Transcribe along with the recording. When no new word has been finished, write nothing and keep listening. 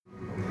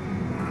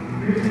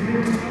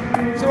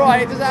It's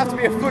alright, it doesn't have to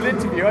be a full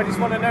interview, I just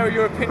want to know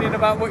your opinion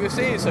about what you're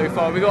seeing so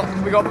far. We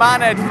got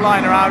Manhead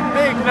flying around,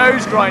 big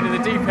nose grind in the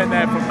deep end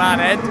there from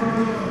Manhead.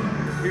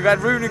 We've had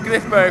Rune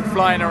Glifberg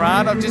flying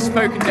around. I've just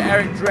spoken to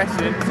Eric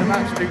Dressen, some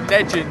absolute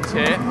legends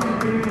here.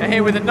 They're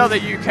here with another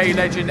UK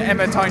legend,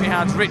 Emma Tiny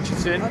Hands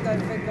Richardson. I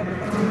don't think I'm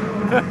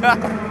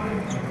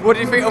What do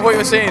you think of what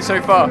you're seeing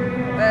so far?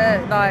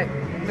 like,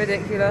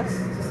 ridiculous.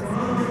 Just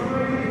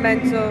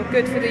mental.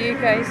 Good for the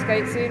UK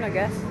skate scene, I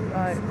guess.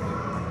 Like,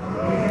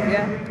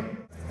 yeah.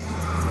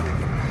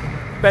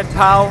 Ben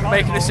Powell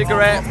making a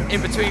cigarette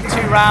in between 2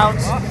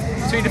 rounds.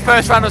 Between the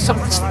first round of some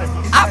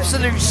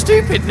absolute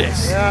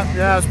stupidness.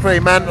 Yeah, it was pretty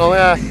mental,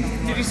 yeah.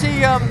 Did you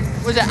see,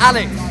 was it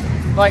Alex?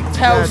 Like,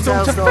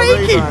 tailstorm to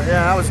faking? Yeah,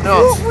 that was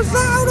nuts. What was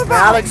that all about?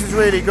 Yeah, Alex is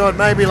really good.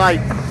 Maybe, like,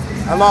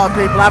 a lot of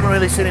people haven't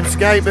really seen him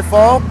skate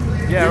before.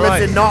 Yeah, he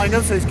lives in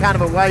Nottingham, so he's kind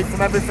of away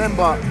from everything,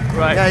 but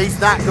yeah, he's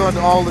that good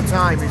all the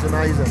time. He's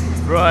amazing.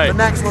 Right. The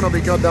next one will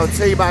be good, though.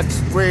 Teabag's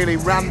really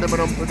random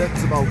and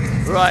unpredictable.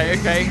 Right,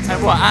 okay.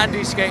 And what,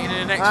 Andy's skating in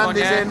the next one,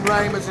 yeah? Andy's in,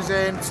 Ramus is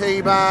in,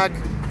 Teabag,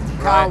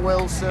 Carl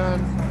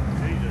Wilson.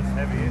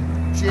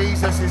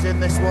 Jesus is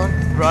in this one.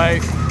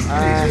 Right.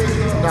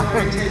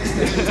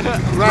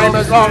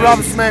 Ramus, Rob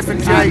Smith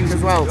and Jake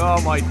as well.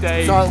 Oh my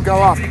days. So it'll go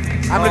off.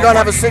 I'm going to go and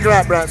have a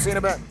cigarette, Brett. See you in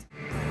a bit.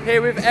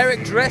 Here with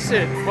Eric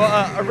Dressen. What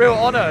a real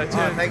honour.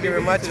 Thank you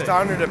very much. It's an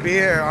honour to be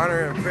here.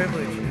 Honor and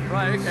privilege.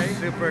 Right, okay.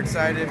 Super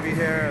excited to be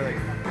here.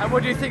 And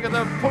what do you think of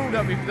the bowl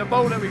that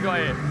we got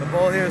here? The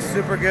bowl here is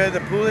super good. The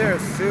pool here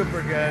is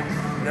super good.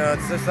 You know,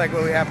 it's just like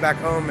what we have back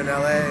home in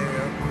LA. You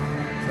know?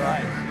 So,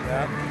 right.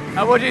 Yeah.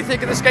 And what do you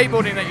think of the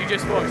skateboarding that you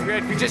just watched?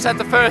 We just had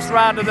the first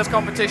round of this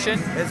competition.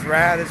 It's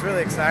rad. It's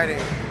really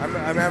exciting.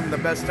 I'm having the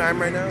best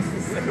time right now.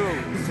 Cool.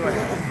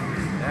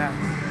 Yeah.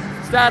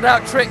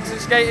 Standout tricks and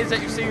skaters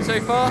that you've seen so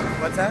far?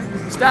 What's that?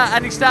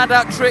 Any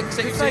standout tricks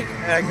that you've seen?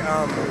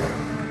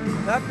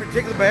 Not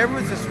particularly, but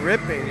everyone's just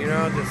ripping, you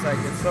know, just like,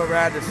 it's so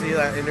rad to see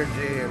that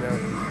energy and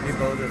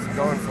people just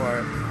going for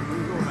it.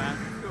 Cool, man.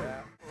 Cool.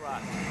 Yeah.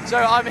 Right. So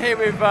I'm here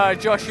with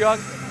Josh Young.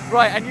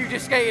 Right, and you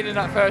just skated in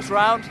that first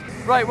round.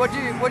 Right, what do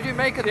you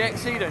make of the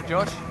XC then,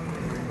 Josh?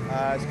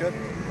 It's good.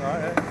 All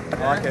right, yeah. I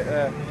like it.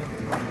 Yeah.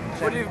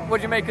 What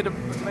do you make of the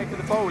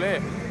bowl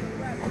here?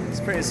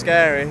 It's pretty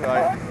scary.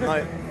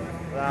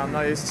 I'm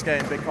not used to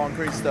skating big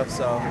concrete stuff,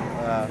 so.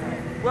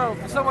 Well,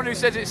 for someone who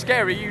says it's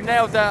scary, you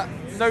nailed that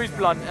nose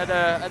blunt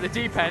at the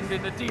deep end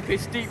in the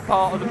deep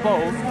part of the bowl.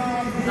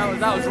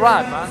 That was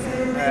rad, man.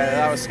 Yeah,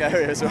 that was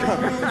scary as well.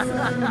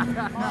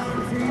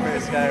 Pretty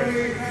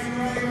scary.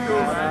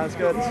 Cool, man. It's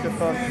good. It's good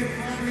fun.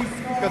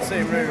 It's good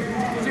seeing Rune.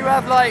 Did you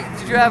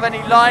have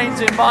any lines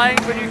in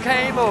mind when you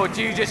came, or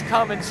do you just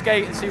come and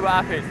skate and see what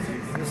happens?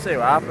 Just see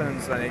what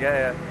happens when you get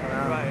here.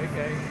 Right.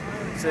 Okay.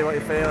 See what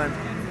you're feeling.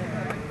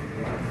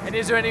 And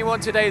is there anyone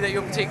today that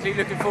you're particularly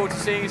looking forward to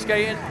seeing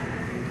skating?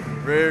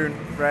 Rune,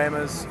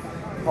 Ramus,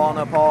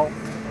 Paul.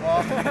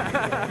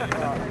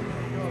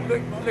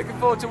 Looking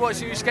forward to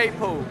watching you skate,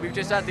 Paul. We've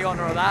just had the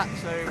honour of that,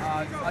 so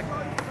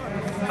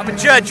I'm a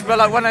judge, but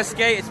like when I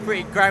skate, it's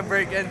pretty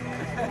groundbreaking.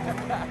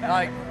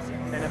 Like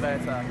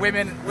Innovator.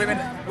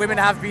 Women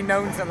have been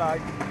known to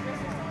like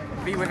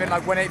be within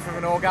like 1/8 of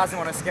an orgasm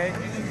on a skate.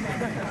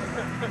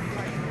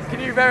 Can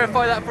you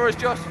verify that for us,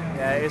 Josh?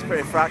 Yeah, it is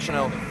pretty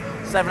fractional.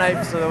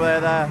 7/8 of the way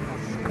there.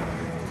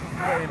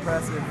 Pretty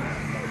impressive.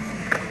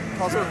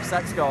 Cosmic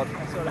sex god.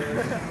 That's what it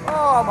is.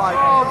 Oh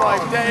my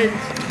days!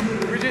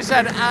 We just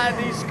had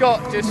Andy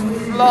Scott just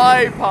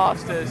fly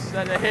past us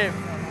at the hip.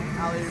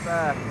 Alley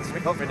there. It's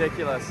got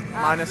ridiculous.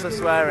 Minus the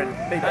swearing.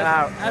 Beep it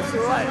out. That's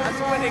alright.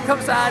 When it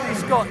comes to Andy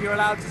Scott, you're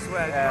allowed to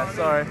swear. Yeah,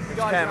 sorry. It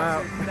just came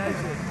out.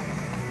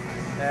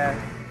 Yeah.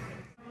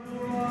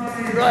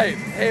 Right,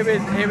 here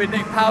with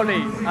Nick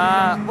Powley.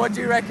 What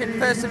do you reckon?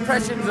 First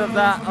impressions of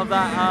that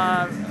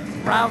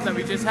round that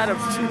we just had of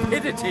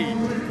stupidity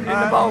in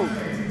the bowl?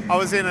 I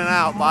was in and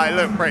out, but it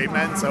looked pretty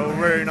mental.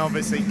 Rune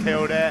obviously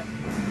killed it.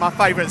 My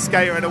favourite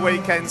skater of the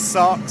weekend,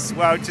 Socks.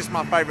 Well, just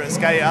my favourite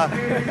skater.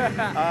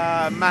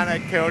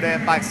 Manhead killed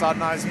it. Backside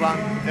nose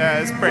blunt. Yeah,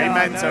 it's pretty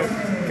mental.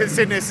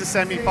 Considering it's a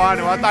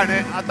semi-final, I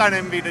don't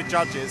envy the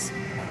judges.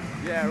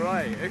 Yeah,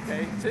 right,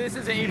 okay. So this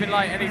isn't even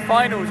like any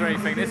finals or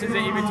anything, this isn't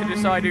even to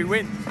decide who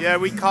wins? Yeah,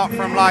 we cut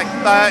from like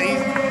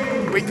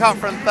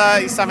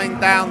 30 something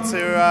down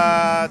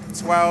to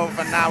 12,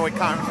 and now we're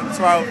cutting from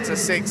 12 to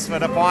 6 for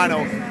the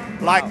final.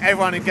 Like,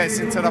 everyone who gets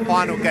into the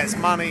final gets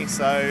money,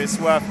 so it's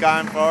worth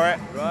going for it.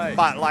 Right.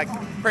 But like,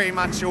 pretty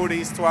much all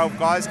these 12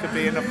 guys could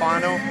be in the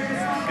final.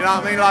 You know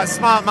what I mean? Like,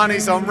 smart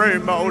money's on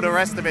Rune, but all the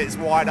rest of it's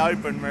wide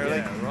open, really.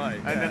 Yeah, right.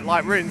 And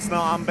like, Rune's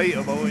not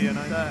unbeatable, you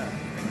know.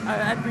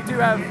 And we do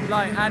have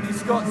like Andy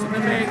Scott's in the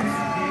mix,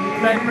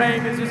 Ben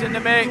Ramus is in the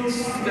mix,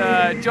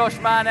 Josh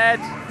Manhead.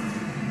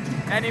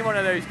 Any one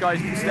of those guys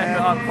can step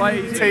it up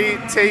quite easily.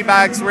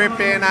 Teabag's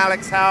ripping,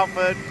 Alex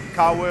Halford,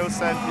 Carl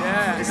Wilson.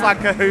 Yeah. It's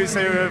like a who's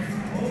who of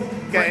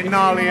getting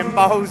gnarly in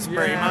bowls,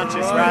 pretty much.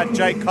 It's rad.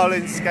 Jake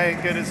Collins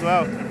skating good as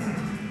well.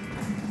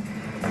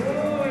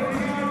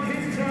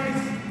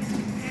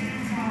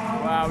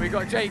 Wow. Wow, we've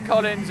got Jake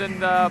Collins and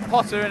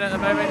Potter in at the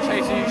moment,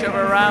 chasing each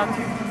other around.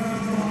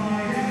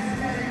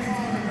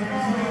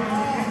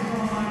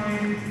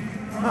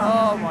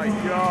 Oh my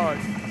god!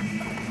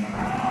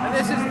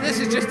 And this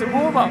is just a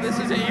warm up. This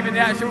isn't even the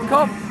actual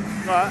comp.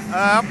 Right,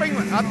 I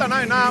don't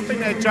know. No, I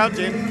think they're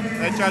judging.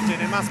 They're judging.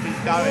 It must be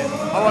going.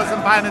 I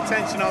wasn't paying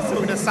attention. I was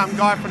talking to some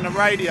guy from the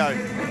radio.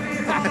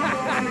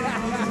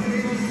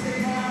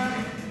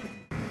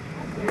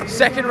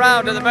 Second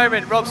round at the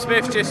moment. Rob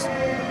Smith just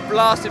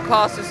blasted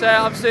past us there.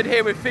 I'm stood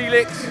here with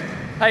Felix.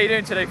 How you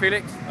doing today,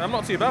 Felix? I'm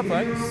not too bad,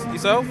 thanks.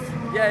 Yourself?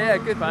 Yeah,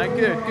 good man,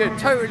 good.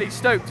 Totally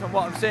stoked on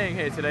what I'm seeing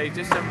here today.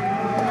 Just some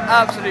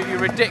absolutely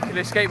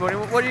ridiculous skateboarding.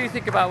 What do you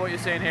think about what you're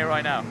seeing here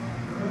right now?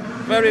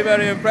 Very,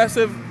 very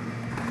impressive.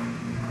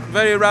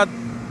 Very rad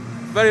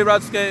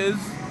skaters.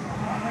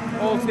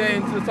 All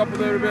skating to the top of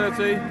their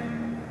ability.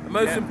 And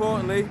most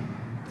importantly,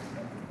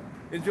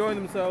 enjoying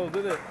themselves,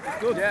 isn't it? It's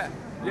good. Yeah,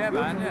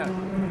 man, yeah.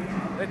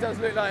 It does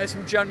look like there's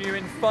some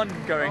genuine fun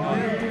going on.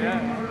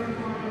 Yeah.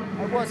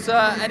 What's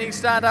any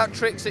standout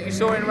tricks that you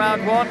saw in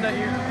round one that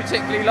you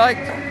particularly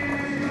liked?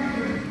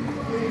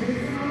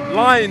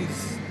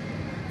 Lines.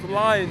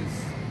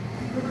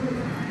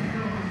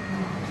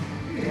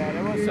 Yeah,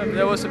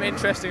 there was some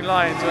interesting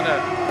lines, wasn't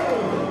there?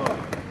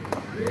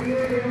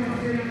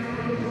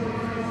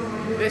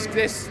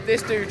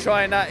 This dude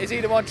trying that, is he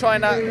the one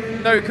trying that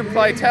no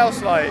comply tail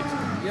slide?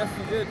 Yes,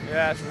 he did.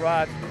 Yeah, that's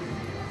rad.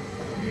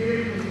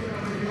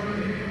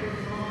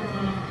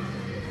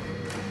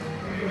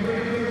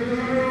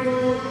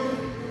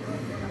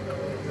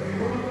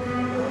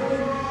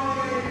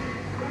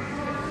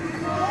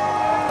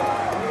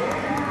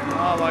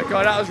 Oh my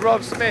god, that was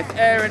Rob Smith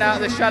airing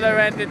out the shallow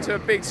end into a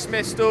big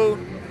Smith stall.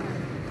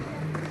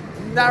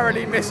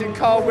 Narrowly missing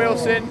Carl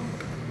Wilson.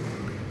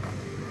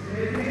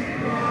 He's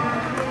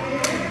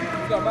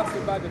got a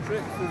massive bag of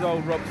tricks, this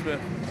old Rob Smith.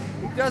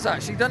 He does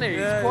actually, doesn't he?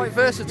 Yeah, he's quite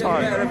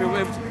versatile. He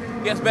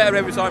gets better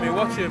every time you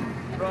watch him.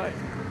 Right.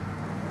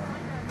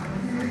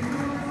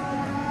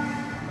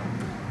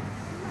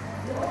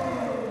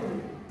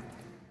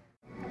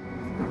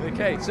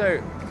 Okay,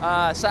 so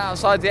sat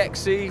outside the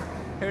XC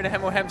here in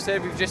Hemel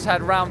Hempstead. We've just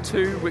had round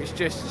two, which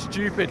just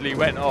stupidly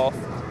went off.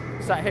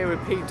 Sat here with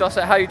Pete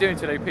Dosset. How are you doing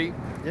today, Pete?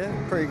 Yeah,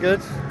 pretty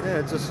good.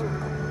 Yeah, just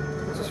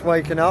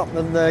waking up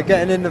and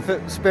getting in the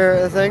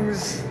spirit of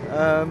things.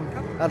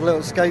 Had a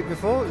little skate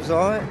before. It was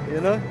all right,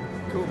 you know.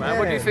 Cool, man. Yeah.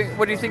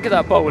 What do you think of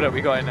that bowl that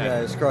we got in there?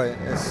 Yeah, it's great.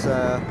 It's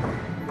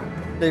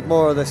need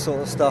more of this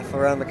sort of stuff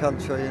around the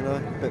country, you know. A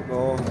bit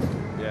more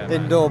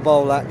indoor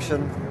bowl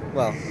action.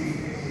 Well,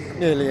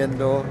 nearly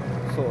indoor,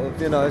 sort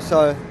of, you know.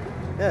 So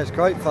yeah, it's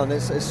great fun.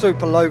 It's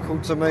super local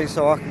to me,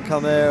 so I can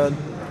come here and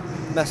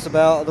mess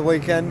about at the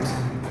weekend.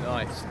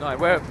 Nice.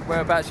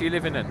 Whereabouts are you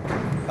living in?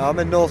 I'm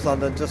in North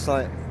London, just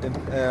like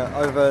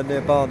over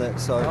near Barnet.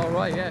 So. Oh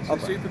right, yeah, so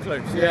super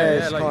close. Yeah,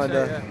 it's like kind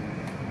of.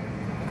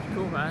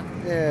 Cool, man.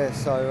 Yeah,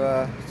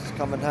 so just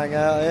come and hang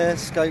out here,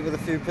 skate with a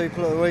few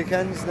people at the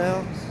weekends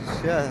now.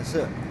 Yeah, that's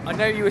it. I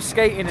know you were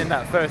skating in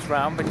that first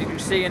round, but did you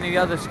see any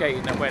other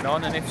skating that went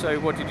on? And if so,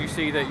 what did you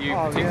see that you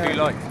particularly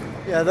liked?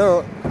 Yeah,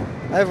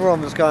 everyone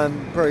was going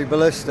pretty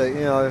ballistic,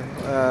 you know.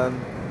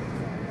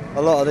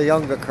 A lot of the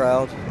younger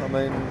crowd, I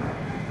mean,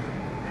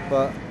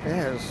 but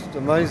yeah, it was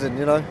amazing,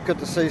 you know. Good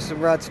to see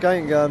some rad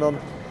skating going on.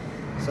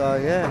 So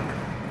yeah.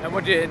 And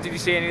did you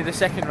see any of the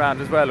second round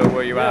as well, or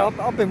were you out?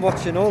 I've been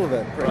watching all of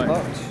it pretty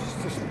much.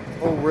 It's just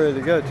all really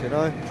good, you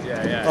know.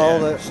 Yeah.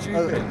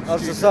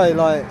 As I say,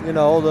 like, you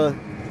know, all the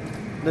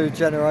new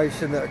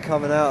generation that are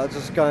coming out are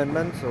just going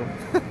mental.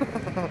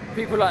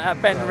 People like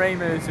that, Ben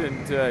Ramers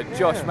and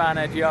Josh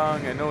Manhead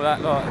Young and all that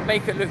lot,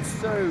 make it look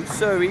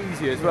so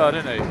easy as well,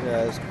 don't they?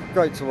 Yeah, it's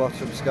great to watch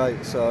them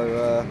skate.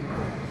 So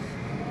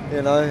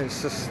you know,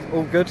 it's just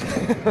all good.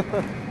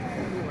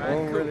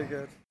 All really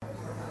good.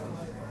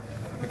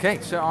 Okay,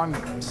 so I'm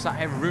sat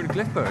here with Rune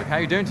Glifberg. How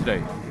are you doing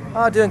today?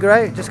 Oh, doing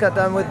great. Just got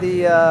done with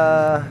the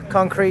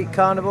Concrete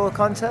Carnival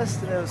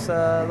contest, and it was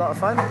a lot of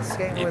fun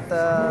skating with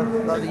a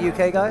lot of the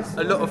UK guys.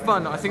 A lot of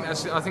fun. I think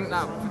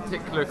that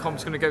particular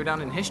comp's going to go down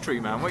in history,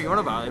 man. What are you on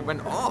about? It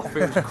went off.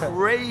 It was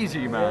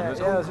crazy, man. There's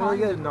all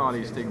kinds of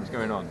gnarly things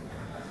going on.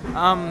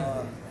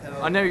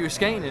 I know you were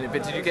skating in it,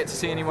 but did you get to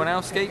see anyone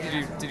else skate?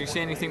 Did you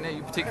see anything that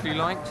you particularly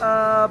liked?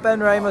 Ben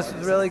Ramos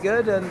was really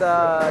good, and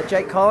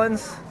Jake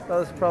Collins.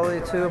 Those are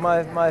probably two of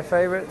my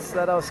favourites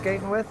that I was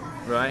skating with.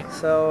 Right.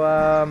 So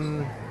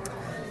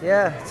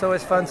yeah, it's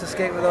always fun to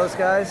skate with those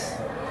guys.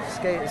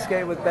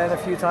 Skate with Ben a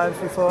few times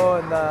before,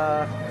 and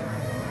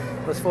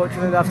was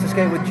fortunate enough to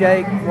skate with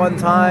Jake one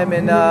time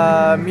in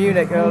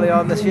Munich early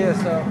on this year.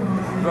 So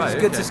it's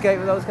good to skate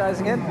with those guys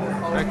again.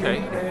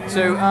 Okay.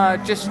 So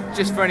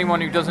just for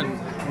anyone who doesn't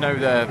know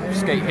the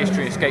skate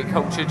history and skate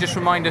culture, just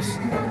remind us,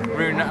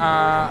 Rune,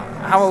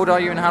 how old are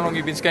you and how long have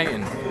you been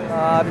skating?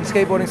 I've been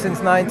skateboarding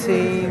since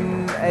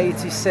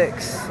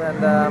 1986,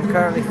 and I'm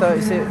currently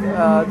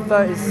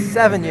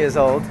 37 years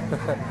old.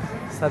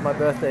 Just had my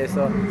birthday,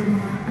 so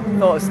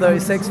thought it was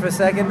 36 for a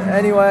second.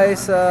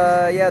 Anyways,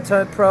 yeah,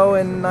 turned pro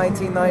in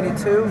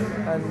 1992,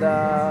 and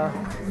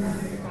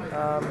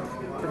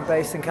been been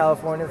based in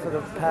California for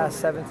the past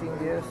 17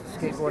 years,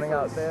 skateboarding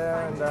out there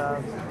and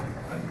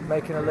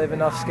making a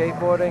living off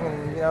skateboarding,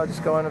 and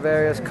just going to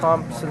various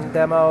comps and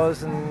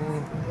demos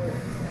and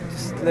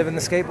just living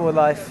the skateboard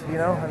life,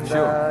 And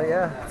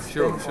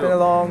it's been a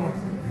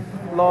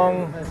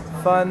long,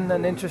 fun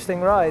and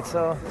interesting ride.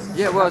 So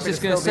yeah, well, I was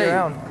just going to say,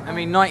 I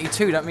mean,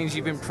 92. That means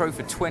you've been pro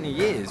for 20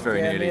 years,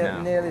 very nearly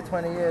now. Nearly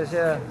 20 years,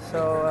 yeah.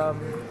 So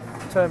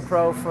turned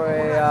pro for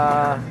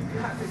a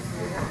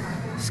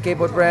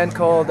skateboard brand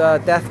called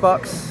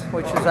Deathbox,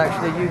 which is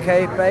actually a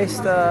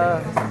UK-based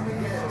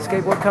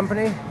skateboard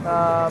company.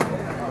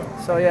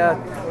 So yeah,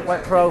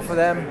 went pro for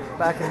them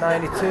back in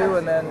 '92,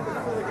 and then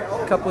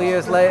a couple of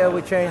years later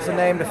we changed the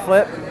name to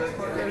Flip.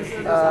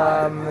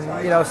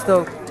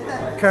 Still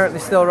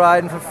currently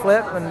riding for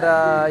Flip,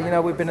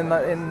 and we've been in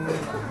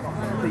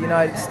the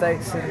United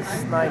States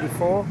since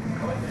 '94,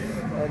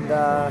 and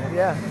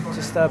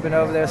just been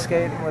over there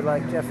skating with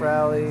like Jeff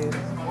Rowley,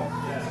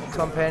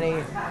 Tom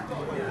Penny,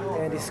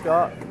 Andy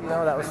Scott.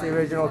 That was the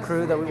original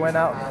crew that we went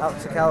out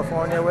to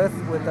California with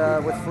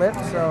Flip.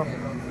 So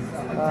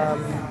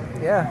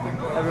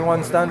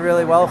everyone's done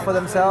really well for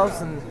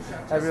themselves, and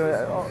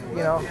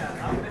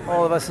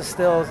all of us are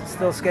still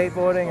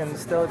skateboarding and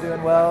still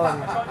doing well,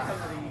 and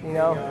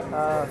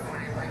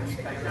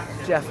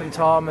Jeff and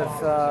Tom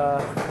have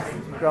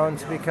grown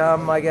to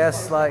become, I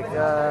guess, like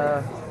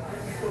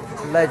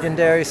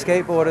legendary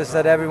skateboarders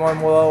that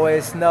everyone will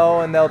always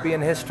know, and they'll be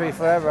in history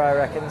forever, I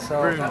reckon. So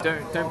Rune,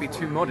 don't be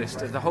too modest.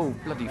 The whole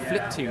bloody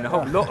Flip team, the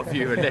whole lot of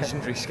you are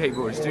legendary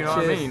skateboarders. Do you know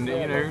what I mean?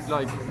 And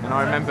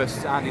I remember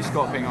Andy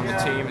Scott being on the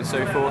team and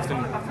so forth,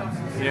 and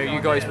you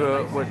guys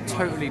were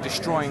totally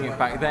destroying it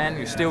back then.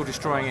 You're still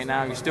destroying it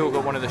now. You still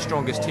got one of the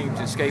strongest teams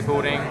in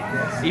skateboarding.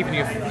 Even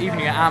your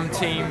AM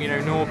team,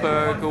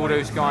 Norberg, all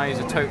those guys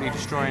are totally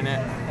destroying it.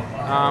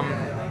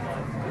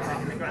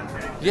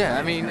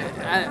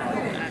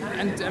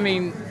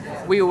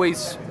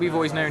 We've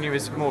always known you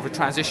as more of a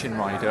transition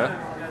rider,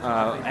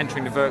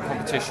 entering the vert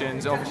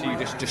competitions. Obviously, you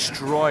just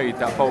destroyed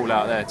that bowl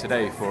out there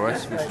today for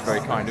us, which is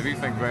very kind of you.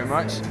 Thank you very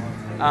much.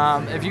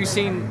 Have you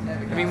seen?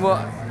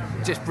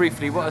 Just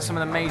briefly, what are some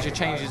of the major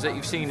changes that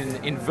you've seen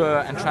in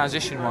vert and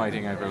transition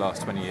riding over the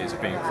last 20 years of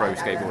being a pro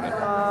skateboarder?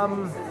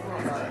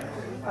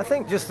 I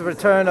think just the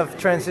return of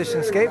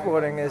transition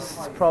skateboarding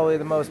is probably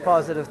the most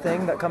positive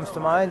thing that comes to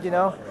mind.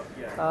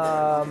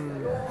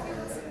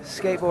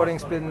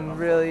 Skateboarding's been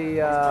really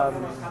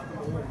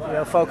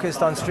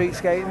focused on street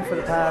skating for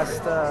the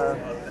past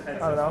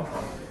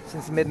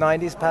since the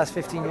mid-90s, past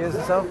 15 years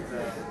or so.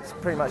 It's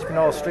pretty much been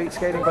all street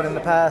skating, but in the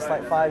past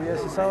 5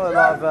 years or so, a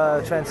lot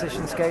of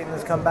transition skating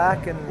has come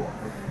back, and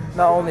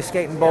not only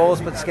skating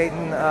bowls but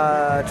skating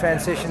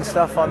transition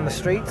stuff on the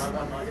streets.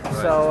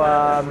 So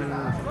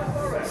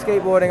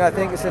skateboarding, I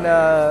think, is in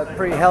a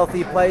pretty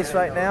healthy place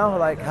right now,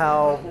 like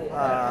how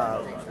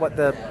what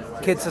the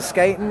kids are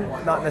skating,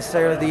 not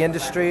necessarily the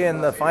industry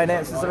and the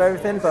finances of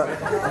everything, but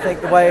I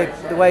think the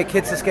way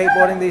kids are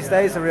skateboarding these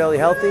days are really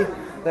healthy.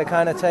 They're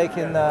kind of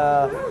taking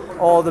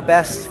all the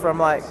best from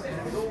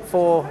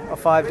 4 or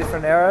 5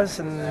 different eras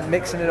and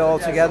mixing it all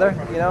together,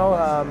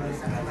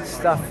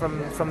 stuff from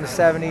the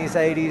 70s,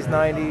 80s,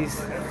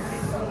 90s,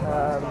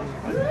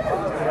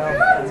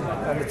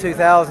 and the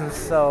 2000s.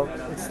 So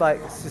it's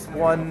just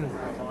one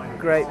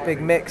great big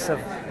mix of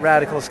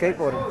radical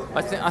skateboarding.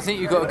 I think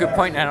you've got a good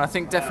point there, and I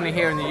think definitely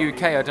here in the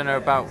UK, I don't know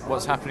about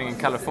what's happening in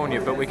California,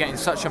 but we're getting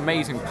such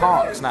amazing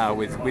parks now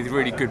with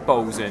really good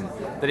bowls in,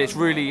 that it's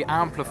really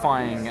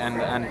amplifying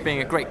and being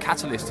a great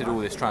catalyst to all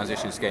this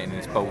transition skating and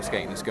this bowl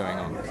skating that's going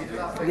on.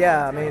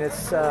 Yeah,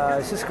 it's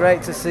just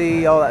great to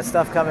see all that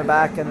stuff coming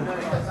back, and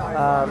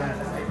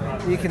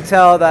you can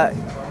tell that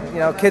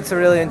kids are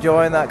really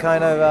enjoying that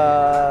kind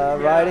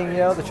of riding,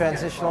 the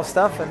transitional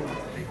stuff, and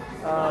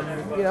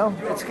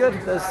it's good.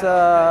 There's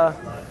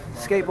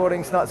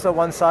skateboarding's not so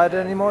one-sided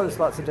anymore. There's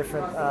lots of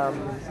different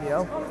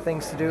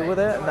things to do with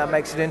it, and that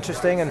makes it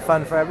interesting and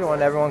fun for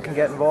everyone. Everyone can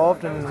get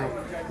involved, and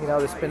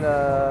there's been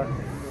a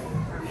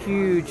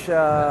huge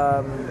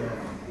I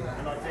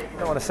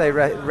don't want to say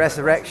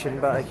resurrection,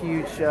 but a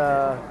huge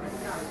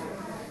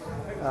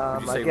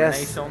I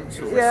guess renaissance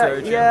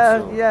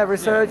or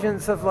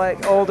resurgence of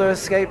older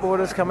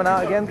skateboarders coming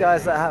out again,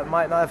 guys that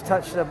might not have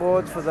touched their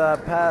boards for the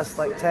past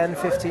 10,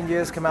 15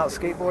 years, come out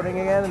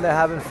skateboarding again, and they're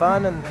having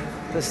fun, and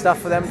there's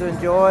stuff for them to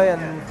enjoy,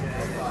 and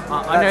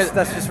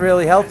that's just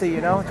really healthy,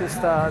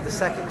 just the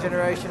second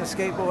generation of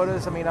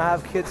skateboarders. I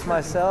have kids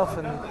myself,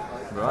 and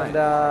right.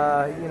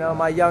 And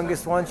my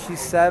youngest one,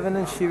 she's 7,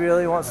 and she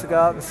really wants to go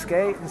out and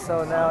skate, and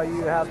so now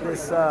you have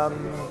this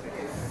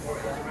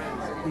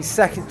these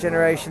second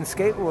generation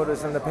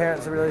skateboarders, and the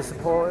parents are really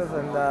supportive,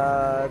 and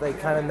they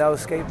kind of know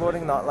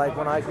skateboarding, not like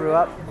when I grew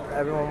up,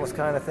 everyone was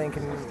kind of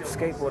thinking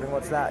skateboarding,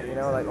 what's that,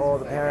 all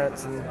the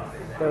parents, and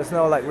there was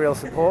no real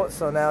support.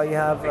 So now you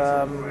have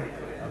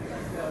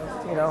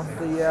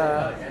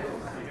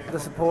the the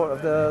support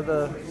of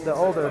the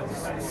older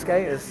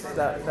skaters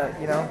that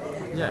you know.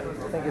 Yeah.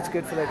 I think it's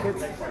good for their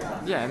kids.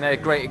 Yeah, and they're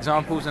great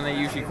examples, and they're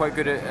usually quite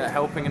good at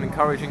helping and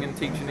encouraging and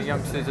teaching the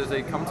youngsters as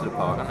they come to the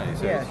park, aren't they?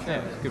 So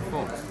it's good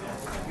form.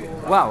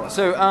 Wow.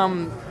 So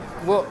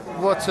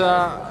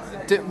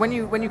when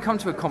you come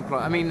to a comp,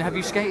 I mean, have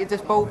you skated this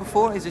bowl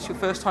before? Is this your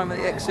first time at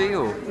the XC,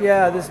 or?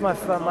 Yeah, this is my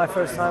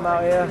first time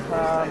out here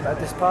at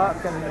this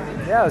park,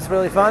 and yeah, it was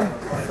really fun.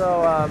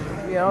 So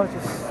you know,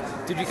 just.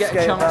 Did you get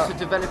a chance to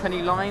develop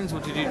any lines,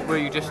 or were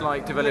you just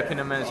like developing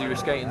them as you were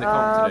skating the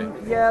comp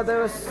today? Yeah,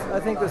 I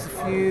think there's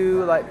a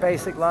few like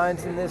basic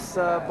lines in this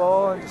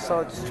bowl, and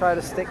so I just try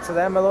to stick to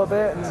them a little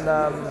bit, and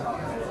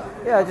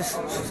yeah, just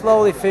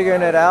slowly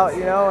figuring it out,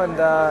 you know, and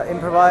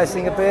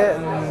improvising a bit,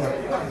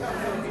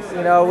 and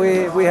you know,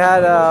 we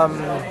had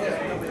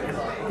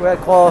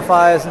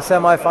qualifiers and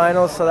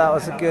semifinals, so that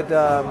was a good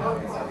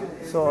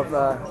sort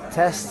of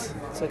test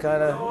to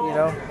kind of, you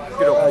know,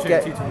 good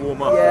opportunity to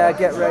warm up. Yeah,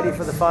 get ready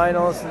for the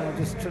finals and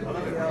just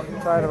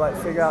try to like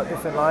figure out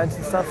different lines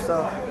and stuff.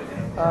 So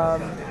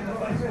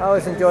I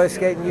always enjoy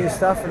skating new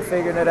stuff and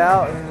figuring it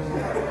out, and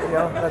you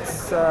know,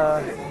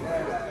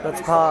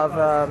 that's part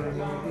of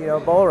you know,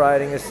 bowl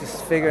riding, is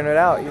just figuring it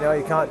out. You know,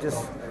 you can't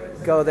just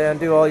go there and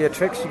do all your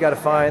tricks. You got to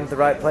find the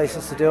right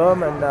places to do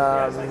them, and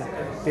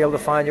be able to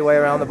find your way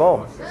around the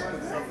bowl.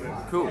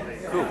 Cool.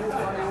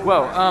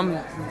 Well,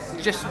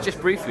 just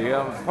briefly,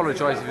 I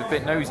apologise if it's a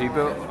bit nosy,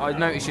 but I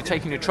noticed you're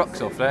taking your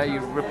trucks off there.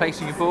 You're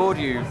replacing your board.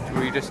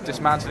 Were you just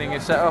dismantling your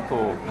setup,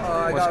 or?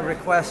 I got a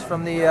request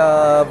from the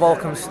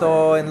Volcom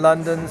store in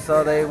London,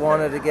 so they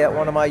wanted to get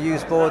one of my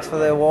used boards for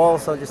their wall.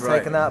 So just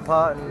taking that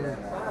apart, and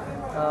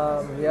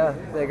yeah,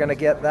 they're going to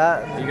get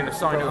that. You're going to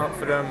sign it up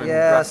for them? And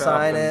yeah,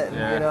 sign it.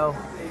 You know,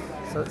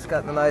 so it's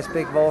got the nice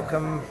big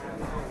Volcom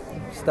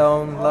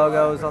stone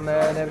logos on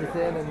there and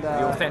everything, and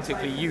the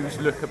authentically used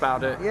look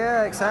about it.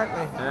 Yeah,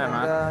 exactly. Yeah,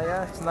 man.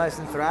 Yeah, it's nice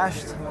and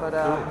thrashed, but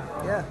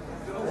yeah.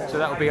 So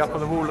that will be up on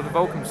the wall of the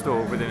Volcom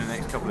store within the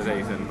next couple of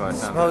days, then, by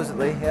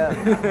supposedly, yeah.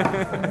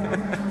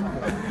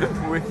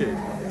 Wicked.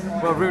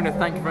 Well, Rune,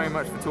 thank you very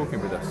much for talking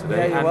with us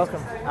today. Yeah, you're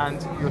welcome.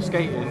 And your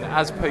skating,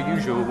 as per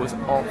usual, was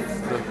off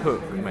the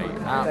hook, mate.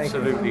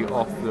 Absolutely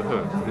off the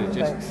hook.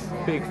 Just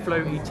big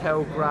floaty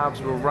tail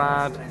grabs were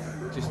rad.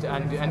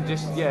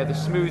 The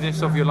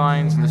smoothness of your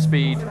lines and the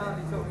speed,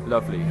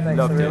 lovely. Thanks,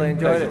 loved I really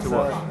enjoyed it. to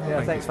watch.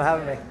 Thanks for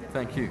having me.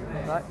 Thank you.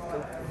 Right,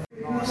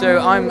 cool. So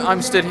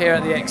I'm stood here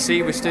at the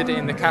XC. We're stood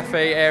in the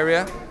cafe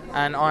area,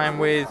 and I am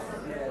with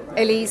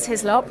Elise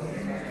Hislop,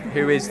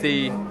 who is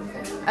the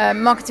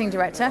marketing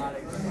director.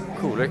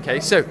 Cool. Okay.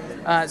 So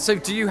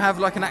do you have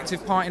like an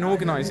active part in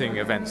organising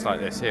events like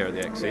this here at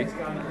the XC?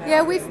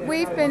 Yeah,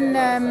 we've been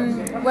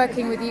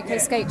working with UK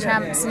Skate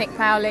Champs, Nick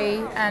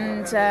Powley,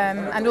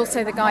 and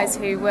also the guys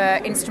who were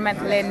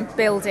instrumental in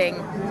building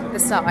the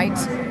site.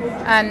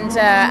 And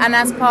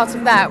as part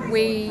of that,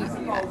 we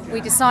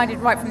decided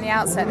right from the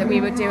outset that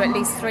we would do at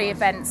least 3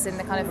 events in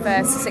the kind of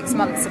first 6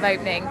 months of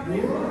opening,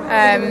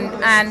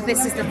 and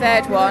this is the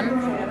 3rd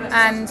one.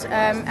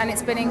 And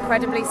it's been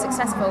incredibly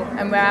successful,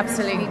 and we're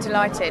absolutely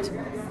delighted.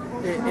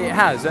 It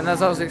has, and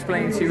as I was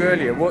explaining to you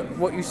earlier,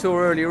 what you saw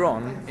earlier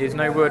on is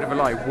no word of a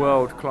lie,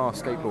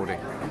 world-class skateboarding.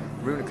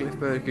 Rune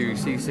Glifberg, who you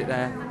see sit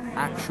there,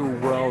 actual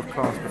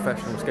world-class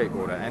professional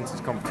skateboarder,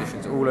 enters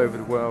competitions all over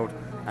the world,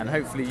 and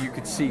hopefully you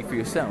could see for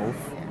yourself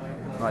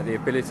like the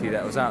ability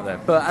that was out there.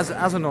 But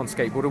as a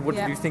non-skateboarder, what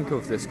did you think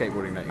of the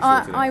skateboarding that you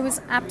saw today? I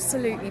was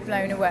absolutely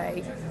blown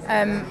away.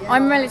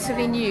 I'm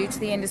relatively new to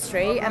the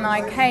industry, and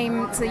I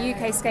came to the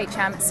UK Skate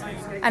Champs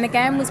and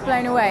again was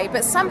blown away.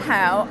 But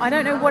somehow, I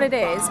don't know what it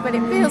is, but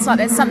it feels like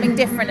there's something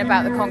different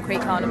about the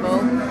Concrete Carnival.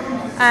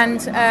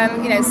 And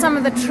you know, some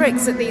of the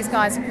tricks that these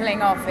guys are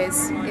pulling off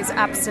is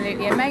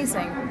absolutely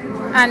amazing.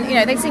 And you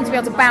know, they seem to be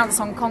able to bounce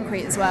on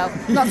concrete as well.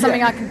 Not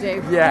something I can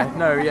do.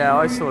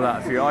 I saw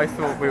that for you. I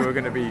thought we were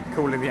going to be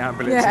calling the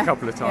ambulance a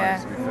couple of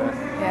times, to be fair.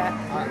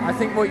 Yeah. I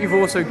think what you've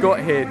also got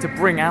here to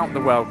bring out the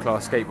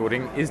world-class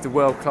skateboarding is the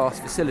world-class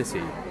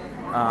facility.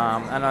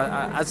 And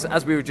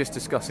as we were just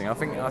discussing, I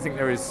think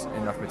there is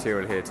enough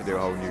material here to do a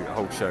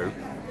whole show.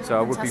 So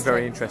I would be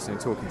very interested in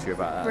talking to you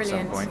about that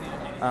Brilliant. at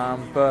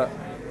some point. But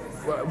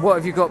what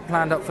have you got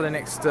planned up for the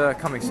next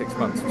coming 6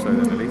 months or so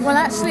then, Elise? Well,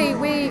 actually,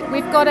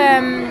 we've got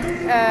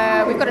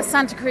a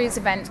Santa Cruz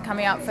event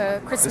coming up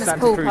for Christmas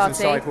pool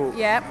party. Pool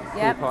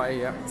party,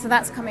 yeah. So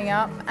that's coming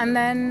up, and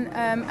then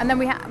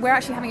we're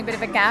actually having a bit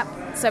of a gap,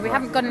 so we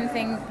haven't got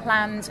anything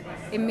planned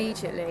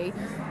immediately.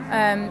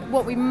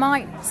 What we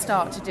might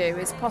start to do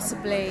is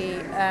possibly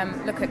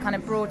look at kind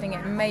of broadening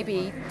it and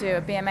maybe do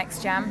a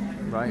BMX jam.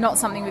 Right. Not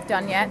something we've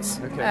done yet.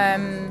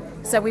 Okay.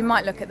 So we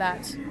might look at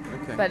that.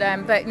 Okay.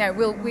 But no,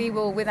 we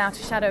will without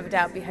a shadow of a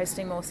doubt be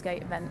hosting more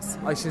skate events.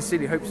 I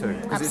sincerely hope so,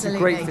 because it's a Absolutely.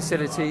 great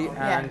facility,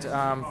 and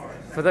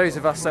for those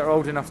of us that are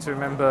old enough to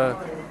remember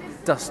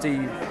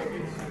dusty,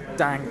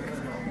 dank,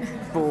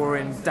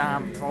 boring,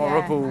 damp,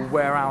 horrible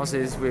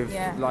warehouses with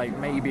like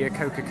maybe a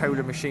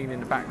Coca-Cola machine in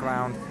the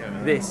background,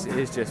 this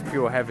is just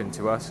pure heaven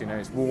to us. You know,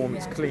 it's warm,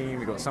 it's clean,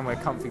 we've got somewhere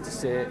comfy to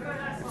sit.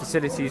 The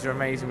facilities are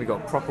amazing. We've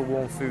got proper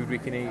warm food we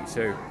can eat.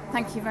 So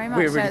thank you very much.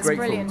 We're really That's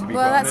grateful brilliant. to be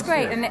Well, part that's of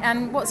this, great.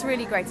 And what's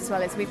really great as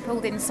well is we've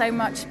pulled in so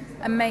much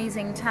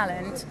amazing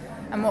talent.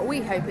 And what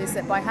we hope is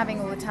that by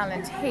having all the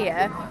talent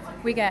here,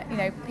 we get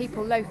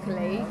people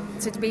locally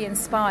to be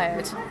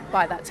inspired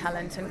by that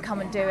talent and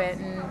come and do it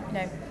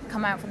and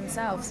come out for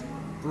themselves.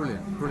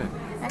 Brilliant.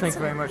 Excellent. Thank you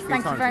very much for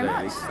your time very today,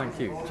 much. Elise. Thank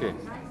you. Cheers.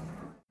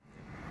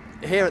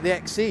 Here at the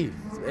XC,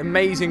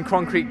 amazing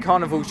Concrete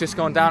Carnival's just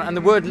gone down, and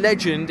the word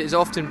legend is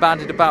often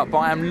bandied about, but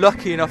I am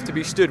lucky enough to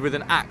be stood with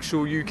an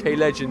actual UK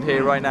legend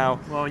here right now.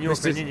 Well, in your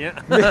opinion, yeah.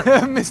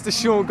 Mr.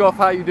 Sean Goff,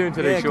 how are you doing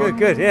today, Sean?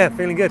 Good, yeah,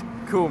 feeling good.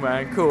 Cool,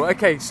 man, cool.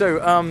 Okay, so,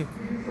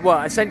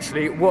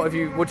 essentially, what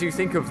do you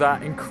think of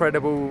that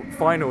incredible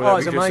final that we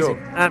it's just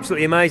amazing. saw?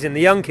 Absolutely amazing.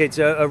 The young kids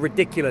are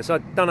ridiculous. I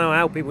don't know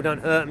how people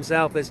don't hurt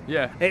themselves.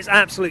 It's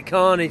absolute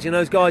carnage, and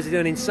those guys are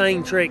doing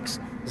insane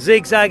tricks,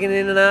 zigzagging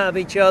in and out of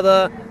each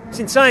other. It's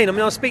insane. I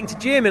mean, I was speaking to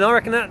Jim, and I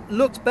reckon that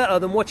looks better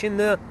than watching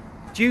the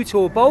Dew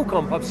Tour Bowl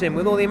comp I've seen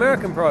with all the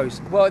American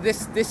pros. Well,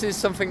 this is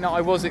something that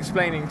I was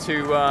explaining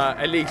to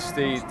Elise,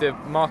 the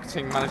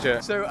marketing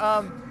manager. So,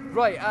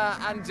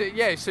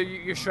 so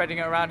you're shredding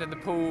it around in the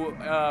pool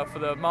for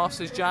the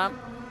Masters Jam.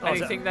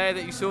 Anything there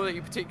that you saw that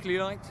you particularly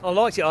liked? I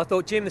liked it. I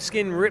thought Jim the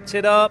Skin ripped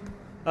it up.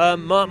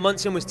 Mark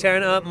Munson was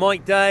tearing it up.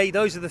 Mike Day.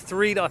 Those are the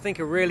three that I think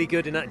are really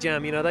good in that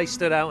jam. They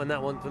stood out in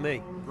that one for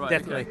me. Right,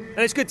 definitely. okay. And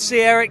it's good to see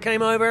Eric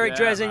came over, Eric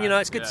Dressen.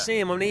 Man, It's good to see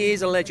him. I mean, he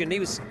is a legend. He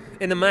was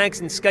in the mags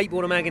and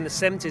skateboarder mag in the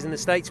 70s in the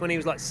States when he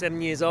was like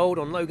 7 years old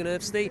on Logan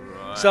Earthsty.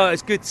 Right. So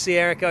it's good to see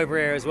Eric over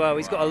here as well.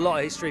 He's got a lot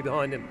of history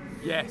behind him.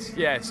 Yes,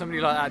 somebody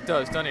like that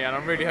does, doesn't he? And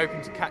I'm really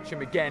hoping to catch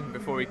him again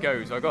before he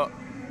goes. I got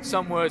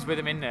some words with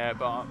him in there,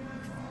 but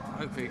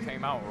hopefully it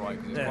came out all right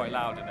because it's quite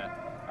loud in there.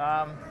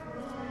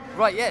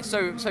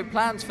 So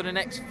plans for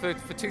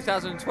for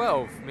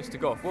 2012, Mr.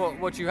 Goff.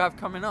 What do you have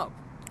coming up?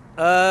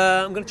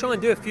 I'm going to try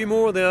and do a few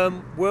more of the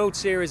World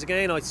Series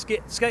again. I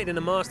skated in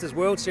the Masters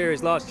World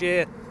Series last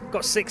year.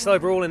 Got 6th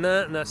overall in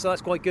that, and so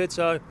that's quite good.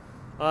 So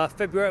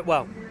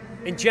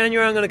in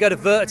January I'm going to go to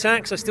Vert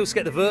Attacks. I still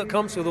skate the Vert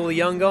comps with all the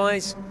young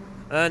guys.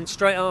 And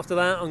straight after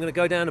that I'm going to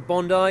go down to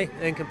Bondi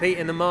and compete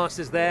in the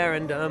Masters there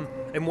and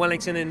in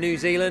Wellington in New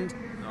Zealand.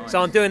 Nice.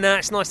 So I'm doing that.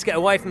 It's nice to get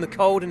away from the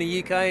cold in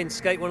the UK and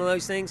skate one of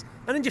those things.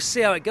 And then just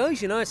see how it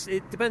goes,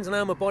 It depends on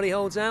how my body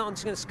holds out. I'm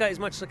just going to skate as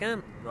much as I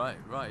can.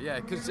 Right, yeah,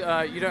 because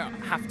you don't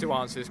have to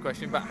answer this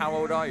question, but how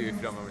old are you, if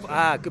you don't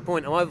mind? Good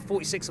point. I'm either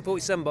 46 or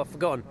 47, but I've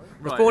forgotten.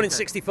 I was born in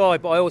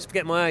 65, but I always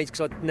forget my age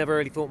because I never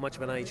really thought much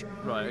of an age.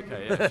 Right,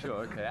 okay, yeah, sure,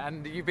 okay.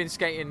 And you've been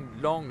skating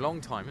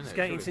long time, isn't it?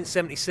 Skating since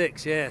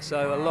 76,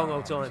 so a long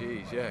old time.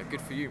 Jeez, yeah,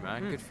 good for you,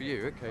 man, good for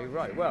you. Okay,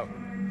 right,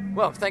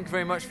 well, thank you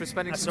very much for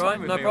spending some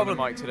time with me on the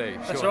mic today.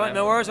 That's all right,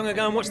 no worries. I'm going to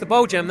go and watch the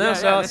bowl jam now,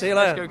 I'll see you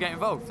later. Let's go get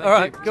involved. Thank all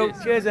right, you. cool.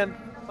 Cheers then.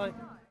 Bye.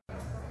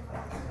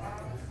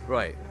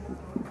 Right,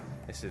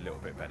 this is a little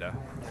bit better.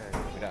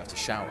 We don't have to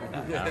shout on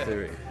that now,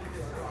 do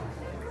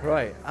we?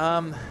 Right,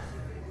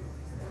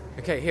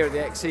 okay, here at the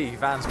XE,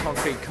 Vans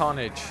Concrete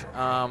Carnage.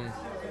 I've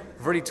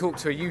already talked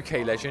to a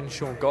UK legend,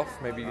 Sean Goff.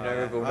 Maybe you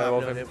know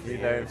of him. You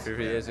know him for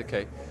years.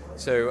 Okay.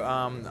 So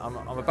I'm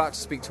about to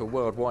speak to a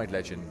worldwide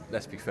legend.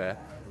 Let's be fair.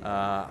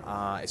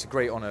 It's a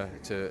great honour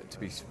to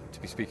be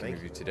speaking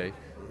with you today.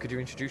 Could you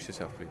introduce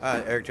yourself, please?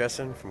 Eric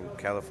Dressen from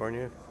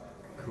California.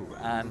 Cool.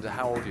 And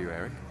how old are you,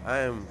 Eric? I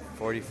am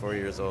 44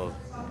 years old.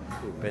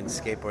 Cool. Been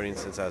skateboarding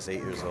since I was 8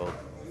 years old.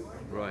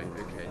 Right.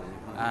 Okay.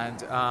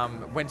 And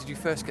when did you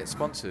first get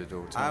sponsored?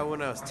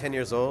 When I was 10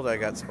 years old, I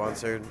got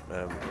sponsored.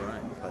 Like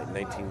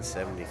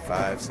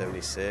 1975,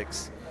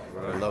 76.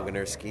 Right. Logan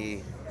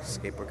Earthsty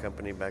skateboard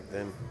company back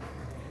then.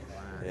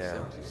 Yeah,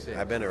 76.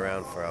 I've been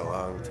around for a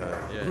long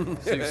time. Yeah.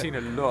 So you've seen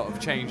a lot of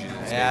changes in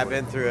skateboarding. Yeah, I've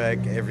been through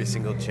every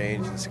single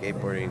change in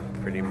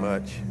skateboarding, pretty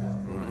much.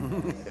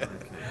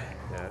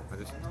 Yeah. I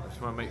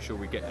just want to make sure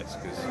we get this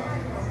because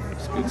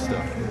it's good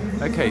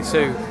stuff. Okay,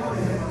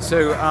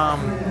 so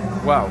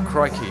wow,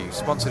 crikey,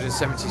 sponsored in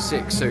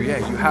 '76. So yeah,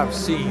 you have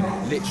seen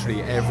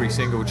literally every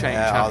single change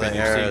happen. All the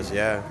eras,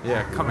 yeah,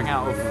 coming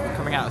out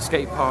of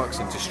skate parks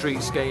into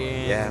street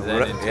skating.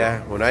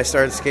 Yeah, when I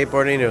started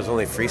skateboarding, it was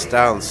only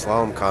freestyle and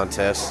slalom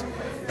contests,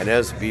 and it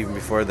was even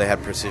before they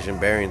had precision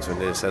bearings. When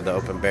they just had the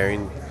open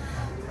bearing.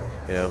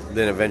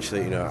 Then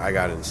eventually, I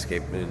got into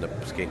skate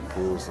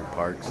pools and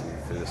parks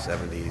through the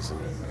 70s and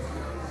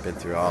been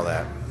through all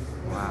that.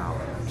 Wow,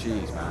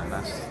 jeez, man,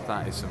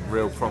 that is some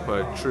real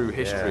proper true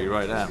history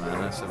right there,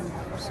 man. That's some.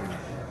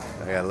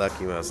 I got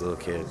lucky when I was a little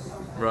kid.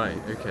 Right.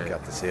 Okay.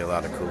 Got to see a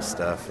lot of cool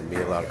stuff and meet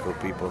a lot of cool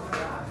people.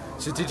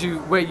 So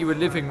where you were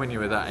living when you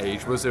were that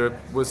age, was there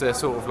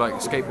sort of like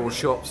skateboard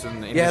shops and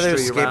industry Yeah,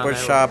 there's a skateboard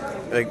there? shop.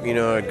 I'd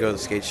go to the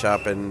skate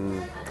shop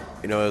and.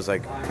 It was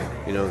like,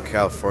 in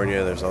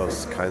California, there's all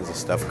kinds of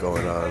stuff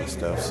going on and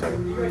stuff. So,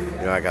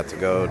 I got to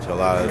go to a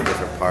lot of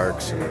different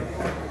parks and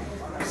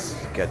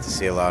get to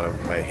see a lot of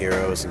my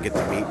heroes and get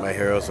to meet my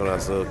heroes when I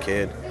was a little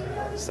kid,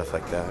 stuff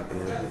like that.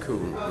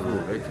 Cool.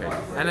 Okay.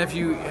 And have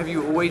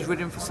you always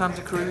ridden for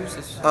Santa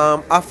Cruz?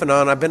 Off and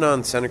on. I've been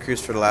on Santa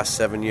Cruz for the last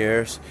 7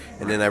 years,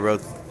 and then I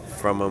rode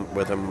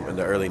with him in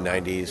the early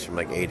 90s, from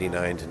like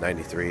 89 to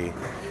 93.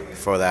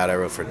 Before that, I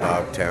rode for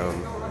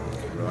Dogtown.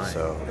 Right.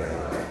 So,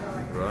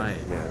 right.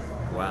 Yeah.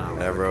 Wow.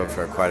 And I rode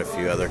for quite a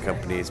few other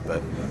companies,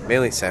 but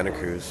mainly Santa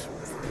Cruz.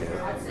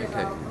 Yeah.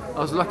 Okay. I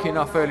was lucky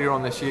enough earlier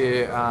on this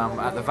year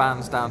at the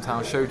Vans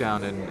Downtown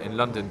Showdown in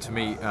London to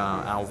meet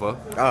Alva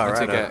and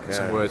to get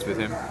some words with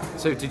him.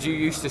 So did you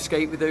used to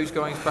skate with those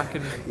guys back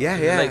in the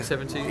late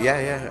 70s?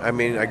 Yeah. I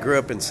mean, I grew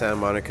up in Santa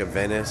Monica,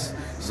 Venice,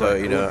 so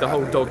right. The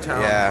whole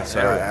Dogtown. Yeah,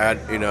 so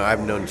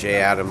I've known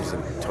Jay Adams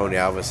and Tony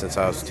Alva since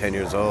I was 10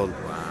 years old.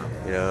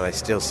 Wow. I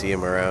still see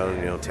him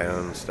around,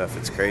 town and stuff.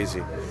 It's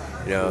crazy.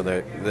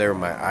 They're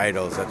my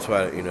idols. That's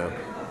what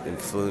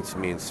influenced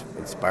me,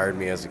 inspired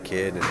me as a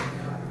kid, and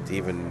to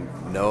even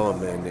know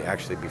them and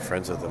actually be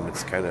friends with them,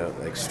 it's kind of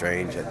like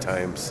strange at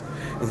times.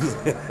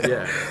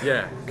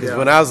 Yeah. Because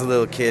when I was a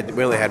little kid,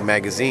 we only had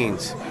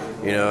magazines,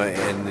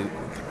 and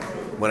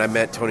when I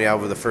met Tony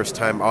Alva the first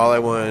time, all I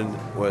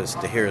wanted was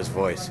to hear his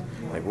voice.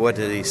 Like, what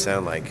did he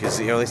sound like? Because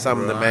you only saw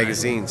him in the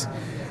magazines.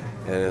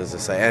 And it was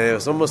just like, and it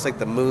was almost like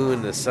the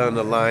moon, the sun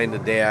aligned the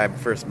day I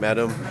first met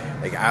him.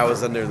 Like, I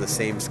was under the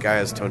same sky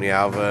as Tony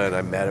Alva, and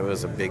I met him. It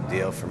was a big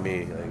deal for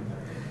me.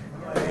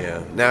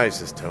 Now he's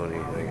just Tony.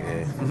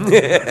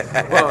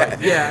 Well,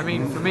 yeah, I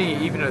mean, for me,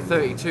 even at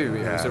 32,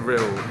 it was a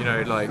real,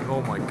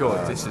 oh my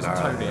God, this is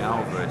Tony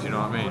Alva, do you know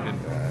what I mean?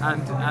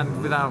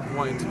 And without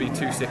wanting to be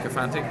too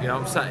sycophantic,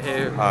 I'm sat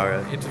here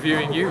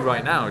interviewing you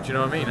right now, do you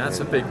know what I mean? That's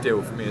a big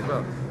deal for me as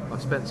well.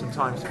 I've spent some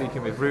time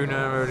speaking with Rune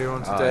earlier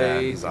on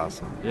today. He's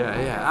awesome. Yeah,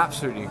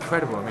 absolutely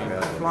incredible. I mean,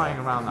 flying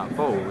around that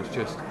bowl was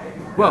just...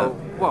 Well,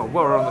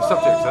 we're on the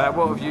subject of that.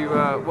 What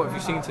have you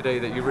seen today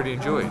that you really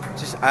enjoyed?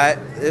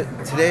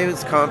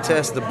 Today's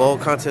contest, the bowl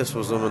contest,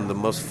 was one of the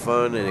most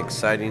fun and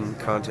exciting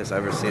contests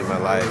I've ever seen in my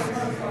life.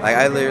 Like,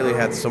 I literally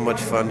had so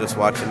much fun just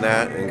watching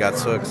that and got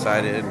so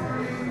excited.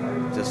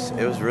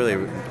 It was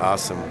really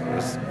awesome.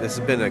 This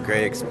has been a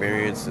great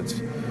experience. It's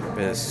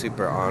been a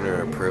super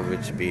honor and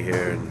privilege to be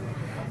here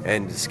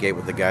and to skate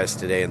with the guys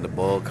today in the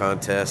bowl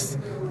contest.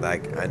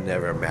 Like, I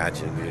never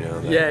imagined,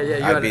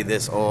 I'd be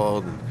this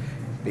old and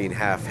being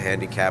half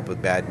handicapped with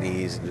bad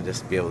knees, and to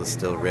just be able to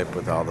still rip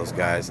with all those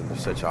guys, and they're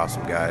such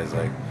awesome guys.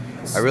 Like,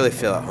 I really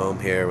feel at home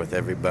here with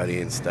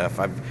everybody and stuff.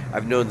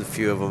 I've known a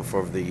few of them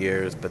for over the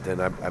years, but then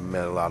I've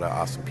met a lot of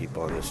awesome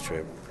people on this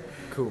trip.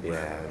 Cool.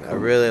 Yeah, cool. I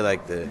really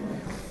like the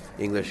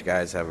English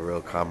guys have a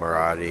real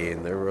camaraderie,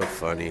 and they're real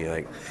funny.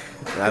 Like,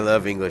 I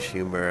love English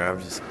humor.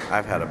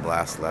 I've had a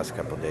blast the last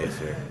couple of days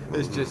here.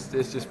 It's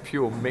just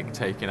pure mick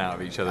taking out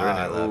of each other, isn't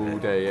it? All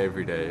day,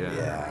 every day.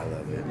 Yeah, I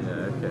love it.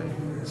 Yeah, okay.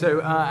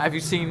 So, have you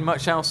seen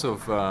much else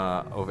of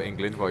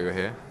England while you're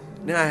here?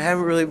 No, I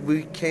haven't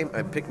really.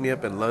 I picked me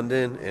up in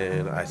London,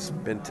 and I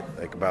spent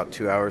like about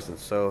 2 hours in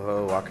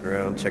Soho walking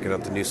around, checking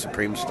out the new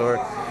Supreme store.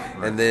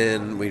 And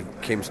then we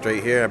came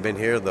straight here. I've been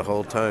here the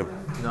whole time.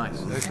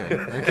 Nice, okay.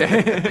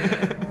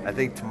 I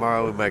think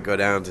tomorrow we might go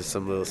down to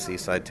some little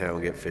seaside town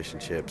and get fish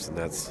and chips, and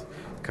that's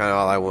kind of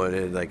all I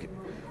wanted. Like,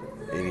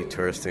 any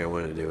tourist thing I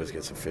wanted to do was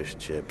get some fish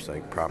and chips,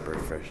 like proper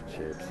fish and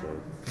chips. So.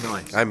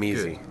 Nice. I'm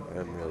easy.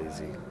 Good. I'm real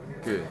easy.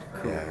 Good,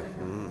 cool. Yeah.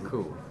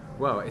 Cool.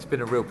 Well, it's been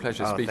a real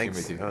pleasure speaking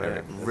with you,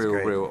 Eric.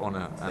 Real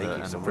honour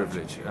and a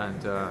privilege.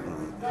 And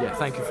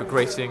thank you for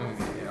gracing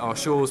our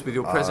shores with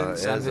your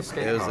presence and this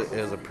skate park. It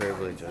was a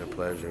privilege and a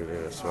pleasure,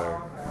 dude, I swear.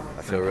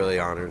 I feel really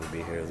honored to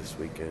be here this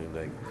weekend.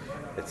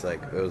 It's a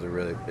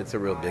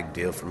real big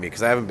deal for me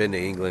because I haven't been to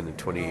England in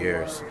 20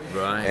 years.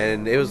 Right.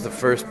 And it was the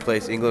first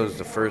place. England was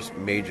the first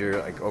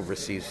major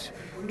overseas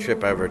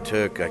trip I ever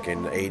took. Like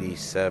in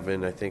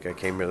 '87, I think I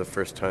came here the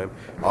first time,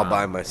 all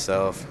by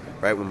myself.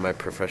 Right when my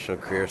professional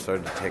career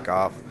started to take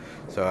off.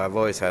 So I've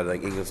always had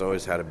England's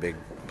always had a big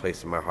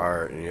place in my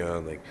heart, and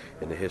in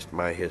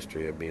my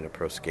history of being a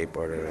pro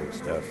skateboarder and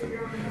stuff.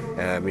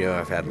 And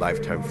I've had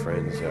lifetime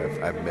friends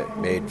I've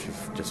made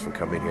just from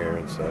coming here,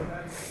 and so.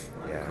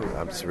 Yeah,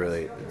 cool. It's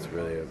really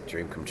a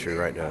dream come true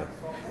right now.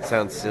 It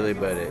sounds silly,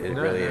 but it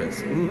really is.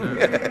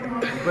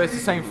 But it's the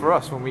same for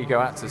us when we go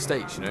out to the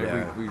States,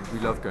 we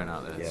love going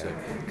out there. Yeah,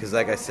 because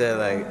like I said,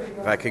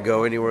 if I could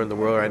go anywhere in the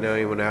world right now,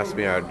 anyone asked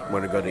me, I'd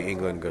want to go to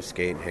England and go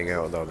skate and hang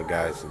out with all the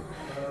guys, and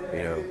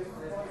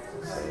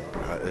so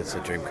it's a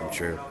dream come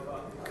true.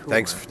 Cool,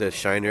 Thanks for the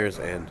Shiners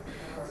and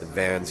the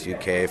Vans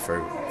UK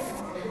for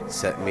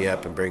setting me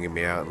up and bringing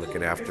me out and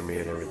looking after me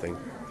and everything.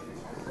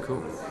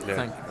 Cool.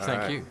 Yeah.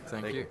 Thank you.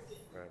 Thank you.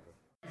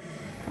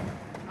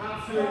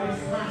 Absolutely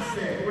smashed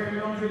it.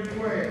 Winning 100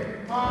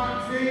 quid.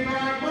 Marty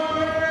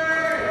McMurray!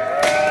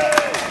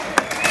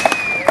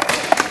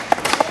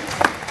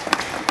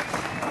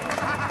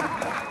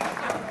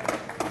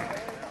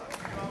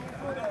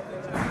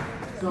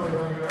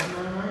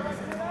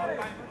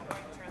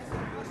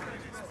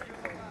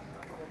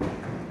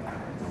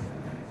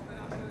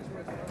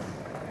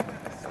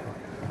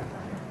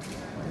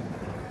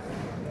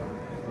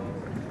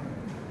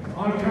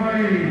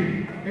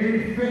 Okay,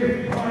 in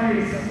fifth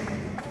place,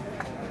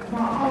 for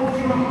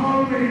Ultra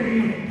Holy,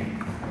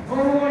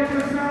 all the way to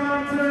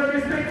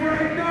Southampton, Mr.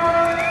 Greg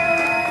Goff!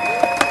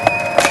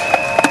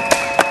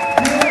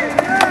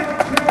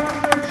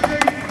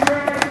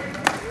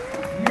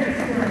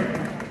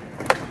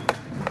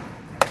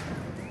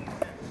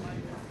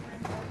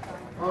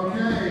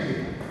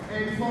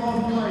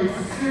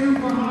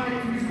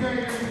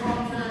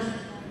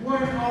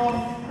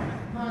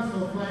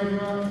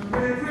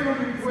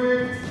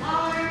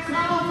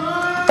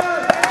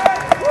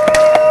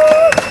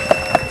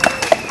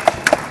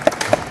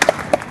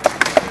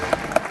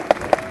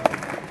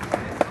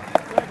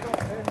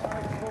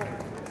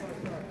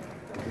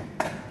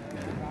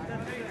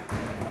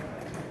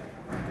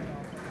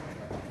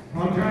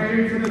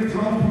 move to the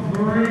top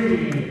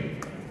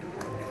 3.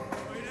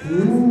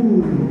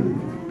 Ooh.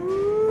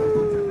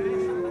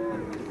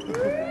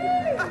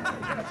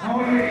 Oh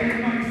yeah,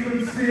 it makes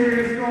some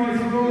serious noise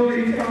for all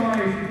these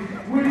guys.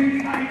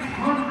 Winning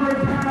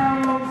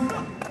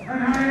 £800.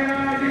 And hey,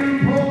 you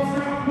Port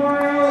South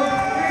Wales.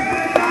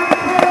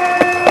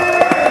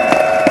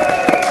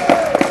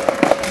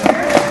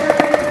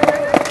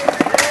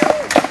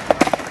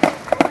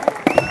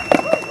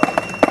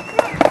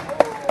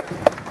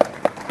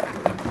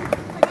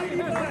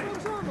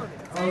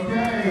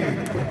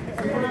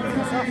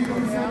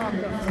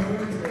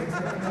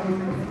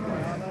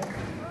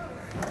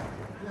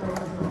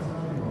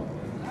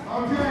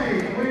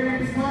 Okay,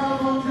 winning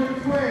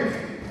 1,200 quid.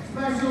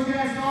 Special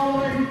guest all the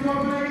way from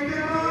Copenhagen,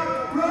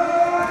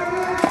 Denmark,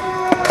 Rune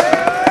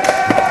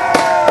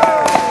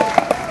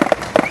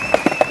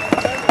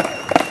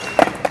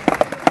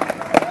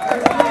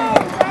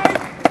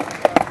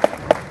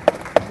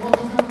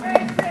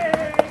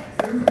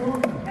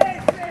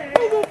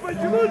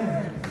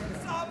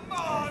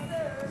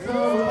So,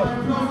 by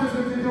process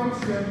of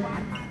deduction,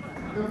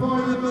 the boy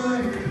of the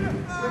belief,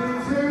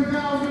 winning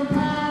 £2,000.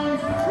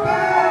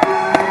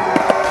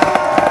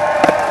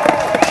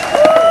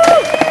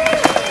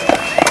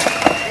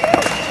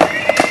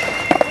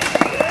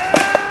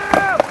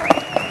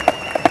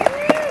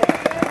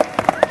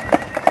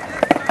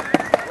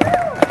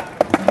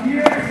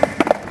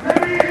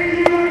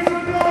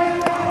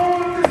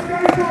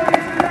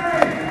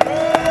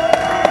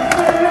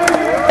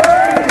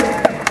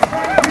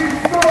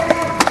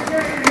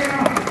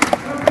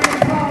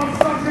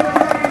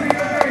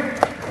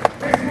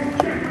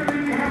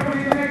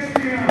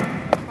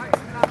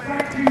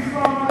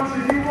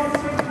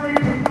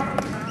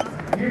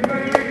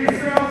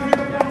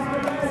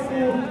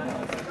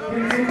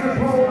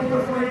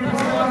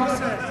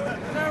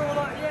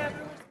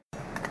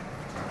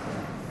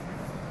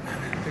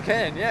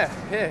 Okay, and yeah,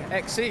 here,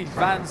 XC,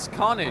 Vans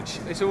Carnage.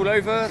 It's all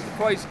over, the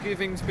prize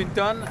giving's been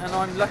done, and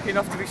I'm lucky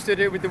enough to be stood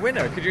here with the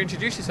winner. Could you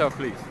introduce yourself,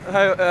 please?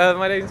 Hi,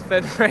 my name's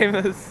Ben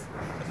Ramers.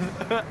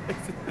 Are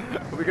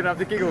we going to have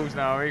the giggles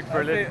now, are we,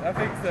 for a little? I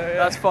think so, yeah.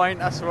 That's fine,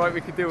 that's all right,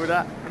 we can deal with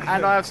that.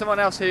 And I have someone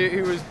else here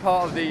who was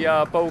part of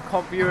the bowl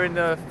comp. You were in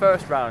the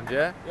first round,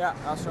 yeah? Yeah,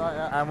 that's right,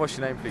 yeah. And what's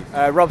your name, please?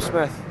 Rob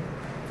Smith.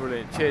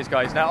 Brilliant. Cheers,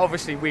 guys. Now,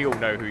 obviously, we all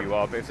know who you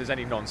are, but if there's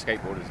any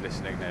non-skateboarders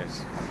listening, then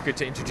it's good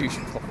to introduce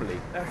you properly.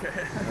 Okay.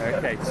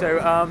 Okay. So,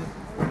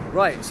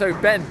 right. So,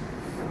 Ben,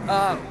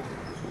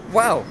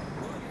 wow,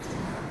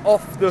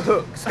 off the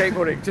hook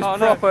skateboarding, just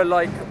proper,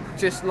 like,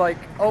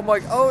 oh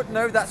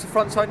no, that's a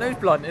frontside nose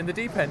blunt in the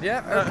deep end.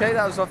 Yeah. Okay,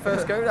 that was our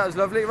first go. That was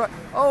lovely. Right.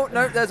 Oh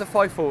no, there's a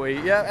 540.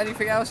 Yeah.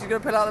 Anything else you're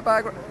gonna pull out of the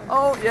bag?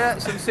 Oh yeah,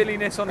 some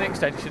silliness on the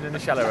extension in the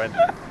shallow end.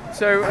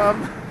 So,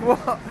 what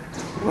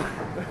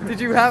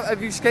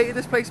have you skated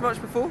this place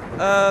much before?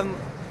 Well,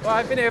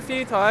 I've been here a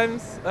few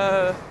times.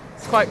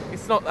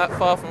 It's not that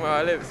far from where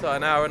I live. It's like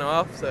an hour and a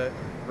half. So.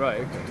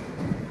 Right. Okay.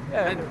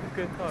 Yeah. And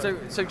good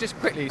time. So just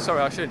quickly,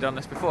 sorry, I should have done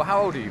this before.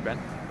 How old are you, Ben?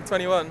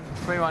 21.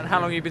 21. How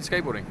long have you been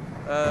skateboarding?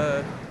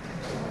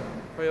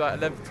 Probably like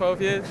 11,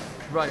 12 years.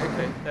 Right.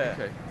 Okay. Yeah.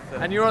 Okay. So.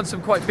 And you're on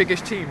some quite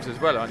biggish teams as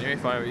well, aren't you?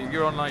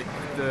 You're on like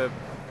the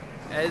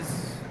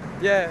ES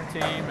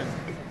team and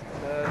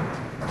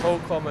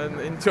Holcomb and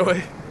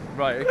Enjoy.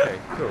 Right. Okay.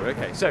 Cool.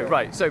 Okay.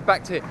 So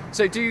back to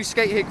so do you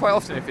skate here quite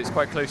often if it's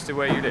quite close to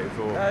where you live?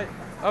 Or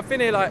I've been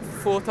here like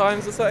 4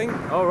 times or something.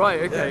 Oh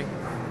right. Okay.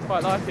 Yeah.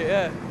 Quite like it.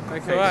 Yeah.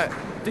 Okay. Right.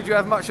 Did you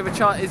have much of a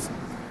chance?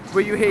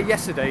 Were you here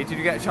yesterday? Did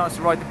you get a chance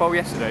to ride the bowl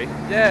yesterday?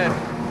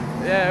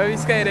 Yeah, we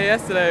skated here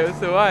yesterday. It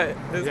was alright.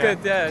 It was good.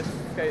 Yeah,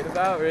 skated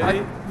about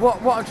really.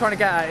 What I'm trying to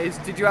get at is,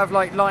 did you have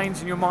like lines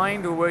in your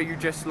mind, or were you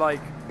just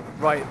like,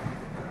 right,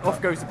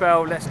 off goes the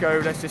bell, let's go,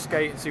 let's just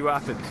skate and see what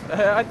happens?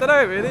 I don't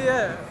know really.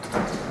 Yeah.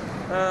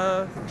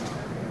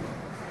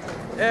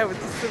 I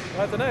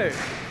don't know.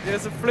 It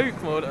was a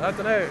fluke more. I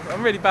don't know.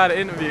 I'm really bad at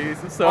interviews.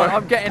 I'm sorry.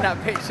 I'm getting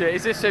that picture.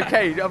 Is this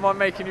okay? Am I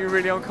making you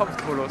really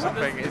uncomfortable or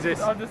something? I'm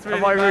just really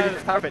am I really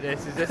crap at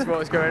this? Is this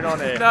what's going on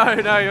here?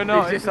 No, you're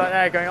not. He's just like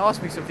there going,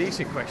 ask me some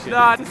decent questions.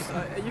 No,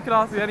 you can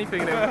ask me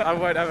anything and I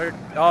won't have an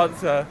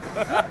answer.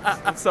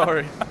 I'm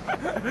sorry.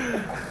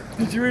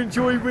 Did you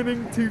enjoy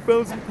winning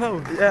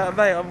 £2,000? Yeah,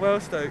 mate. I'm well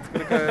stoked.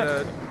 I'm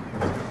gonna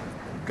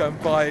go and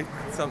buy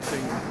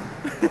something.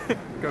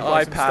 An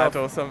iPad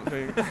or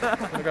something.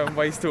 I'm going to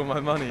waste all my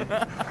money.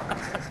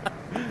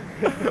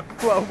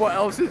 Well, what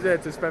else is there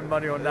to spend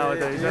money on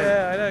nowadays?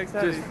 Yeah, I know,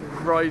 exactly. Just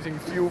rising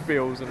fuel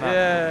bills and that.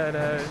 Yeah, I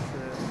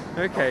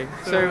know. Okay,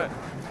 so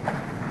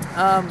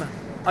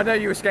I know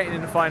you were skating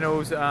in the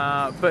finals,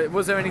 but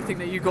was there anything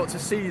that you got to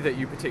see that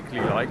you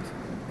particularly liked?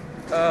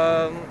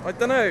 I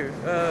don't know.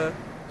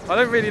 I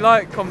don't really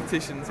like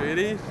competitions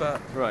really,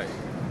 but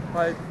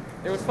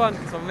it was fun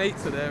because my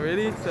mates were there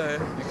really, so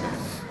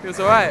it was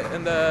alright.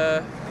 And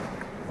I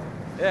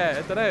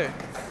don't know,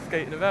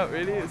 skating about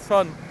really, it was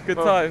fun, good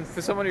times.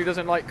 For someone who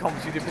doesn't like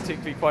comps, you did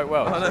particularly quite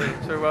well.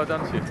 So well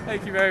done to you.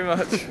 Thank you very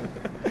much.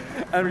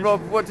 And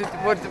Rob, what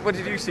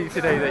did you see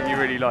today that you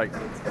really liked?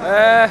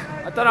 I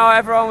don't know,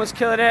 everyone was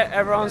killing it,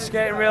 everyone was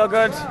skating real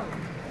good.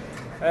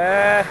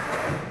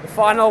 The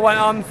final went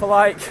on for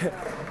like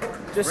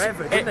just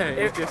forever, didn't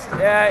it?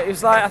 Yeah, it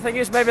was like, I think it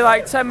was maybe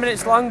like 10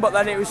 minutes long, but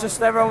then it was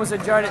just everyone was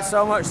enjoying it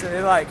so much that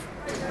they like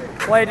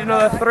played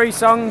another 3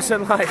 songs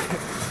and like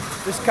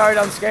just carried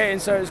on skating.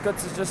 So it was good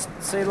to just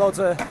see loads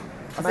of.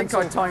 I think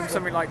I timed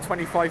something like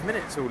 25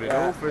 minutes all in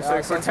all for a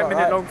 10-minute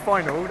right. long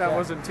final. That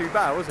wasn't too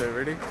bad, was it?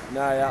 Really?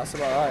 No, yeah, that's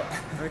about right.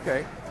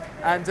 Okay.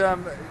 And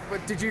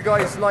did you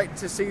guys like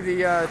to see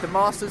the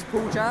Masters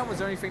pool jam? Was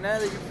there anything there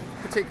that you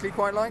particularly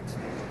quite liked?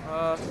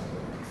 I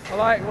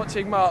like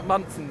watching Mark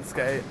Munson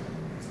skate.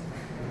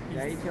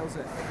 Yeah, he kills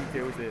it. He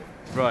kills it.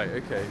 Right,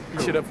 okay.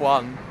 He should have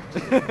won.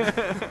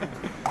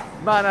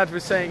 Manhead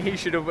was saying he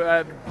should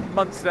have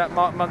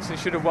Mark Munson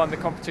should have won the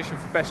competition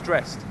for best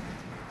dressed.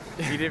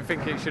 He didn't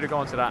think it should have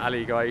gone to that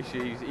Ali guy.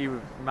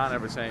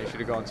 Manhead was saying it should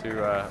have gone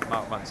to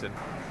Mark Munson.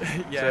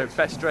 Yeah. So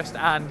best dressed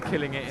and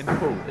killing it in the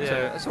pool. Yeah. So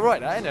that's all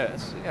right, isn't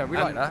it? Yeah, we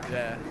like that.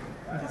 Yeah,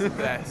 he's the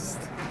best.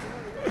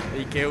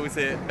 He kills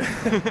it.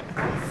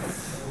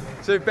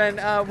 So Ben,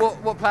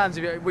 what plans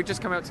have you? We're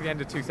just coming up to the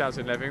end of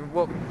 2011.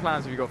 What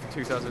plans have you got for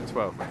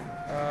 2012?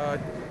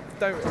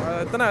 Don't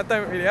know. I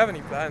don't really have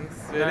any plans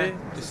really. No,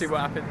 just see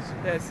what happens.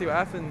 Yeah, see what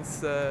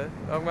happens.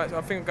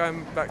 I think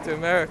I'm going back to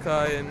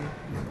America in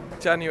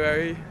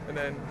January and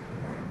then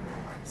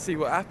see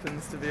what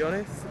happens. To be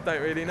honest, I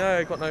don't really know.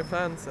 I've got no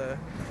plans. So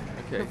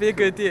it'll be a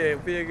good year.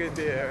 It'll be a good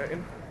year, I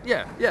reckon.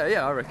 Yeah.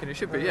 I reckon it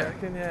should be. I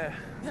reckon, yeah.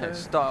 Yeah,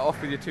 start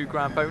off with your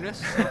 £2,000 bonus.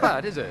 It's not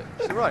bad, is it?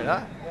 It's all right,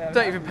 that. Yeah,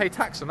 Don't even pay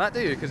tax on that,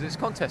 do you? Because it's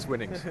contest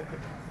winnings.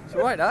 It's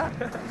all right, that.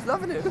 He's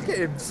loving it. Look at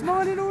him,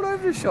 smiling all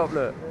over the shop.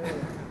 Look.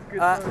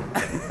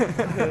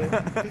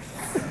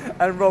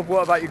 And Rob,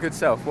 what about your good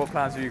self? What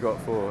plans have you got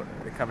for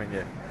the coming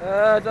year?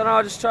 I don't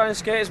know. Just try and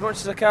skate as much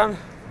as I can.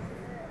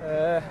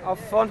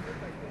 Have fun.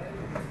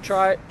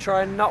 Try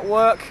and not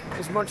work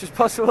as much as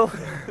possible.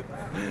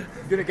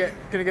 Gonna get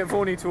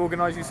Vorney to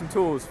organise you some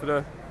tours for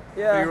the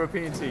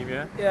European team,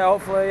 yeah? Yeah,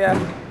 hopefully, yeah.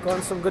 Go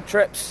on some good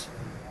trips,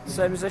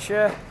 same as this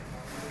year.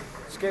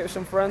 Skate with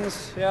some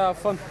friends, yeah, have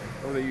fun.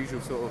 All the usual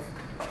sort of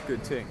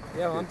good thing.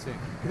 Yeah, man. Good thing.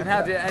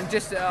 And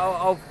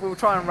we'll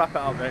try and wrap it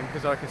up then,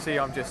 because I can see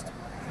I'm just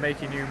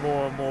making you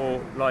more and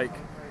more like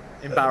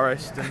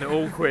embarrassed and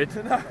awkward.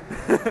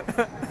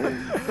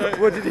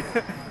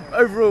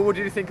 Overall, what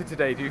did you think of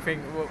today?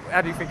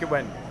 How do you think it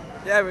went?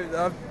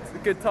 Yeah,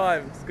 good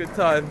times. Good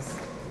times.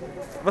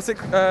 What's it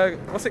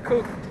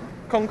called?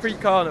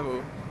 Concrete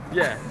Carnival.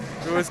 Yeah,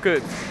 it was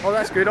good. Oh,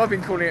 that's good. I've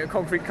been calling it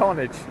Concrete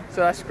Carnage,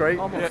 so that's great.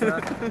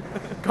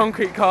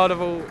 Concrete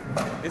Carnival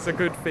is a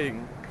good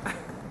thing.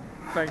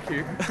 Thank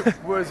you.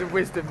 Words of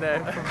wisdom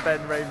there from Ben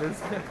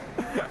Ramers.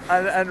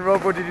 And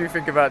Rob, what did you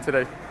think about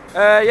today?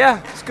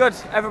 Yeah, it's good.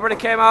 Everybody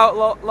came out.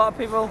 Lot of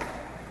people.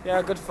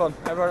 Yeah, good fun.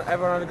 Everyone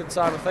had a good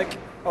time, I think.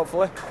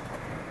 Hopefully.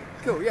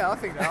 Cool. Yeah, I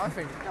think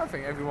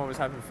everyone was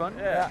having fun.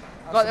 Yeah.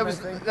 Like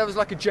there was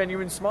like a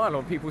genuine smile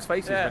on people's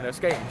faces when they're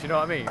skating. Do you know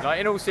what I mean? Like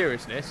in all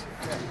seriousness,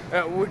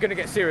 we're going to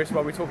get serious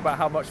while we talk about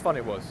how much fun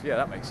it was. Yeah,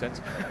 that makes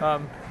sense.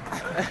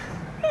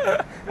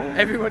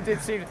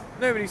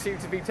 Nobody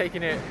seemed to be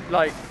taking it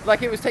like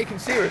it was taken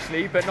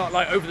seriously, but not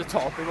like over the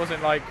top. It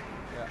wasn't like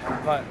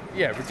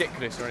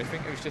ridiculous or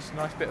anything. It was just a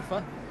nice bit of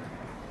fun.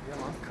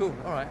 Cool.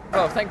 All right.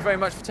 Well, thank you very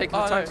much for taking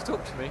the time to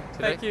talk to me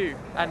today. Thank you.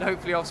 And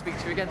hopefully I'll speak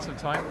to you again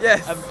sometime.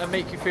 Yes. And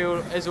make you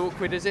feel as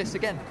awkward as this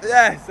again.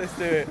 Yes, let's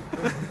do it.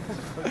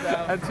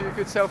 And to your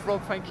good self,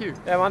 Rob, thank you.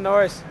 Yeah, man, no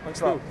worries.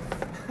 Thanks a lot.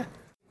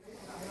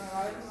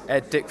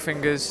 Ed Dick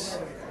Fingers,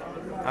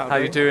 how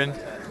you doing?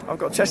 I've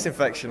got a chest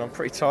infection. I'm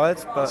pretty tired.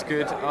 But that's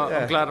good.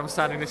 I'm glad I'm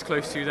standing this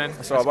close to you then.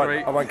 That's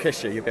great. I won't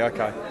kiss you. You'll be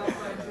okay.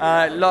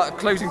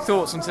 Closing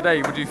thoughts on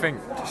today. What do you think?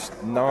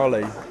 Just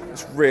gnarly.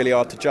 It's really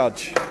hard to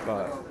judge.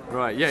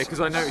 Right, yeah, because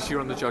I noticed you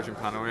were on the judging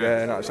panel.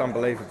 Yeah, no, it's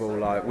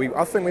unbelievable. I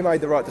think we made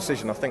the right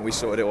decision. I think we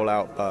sorted it all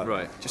out, but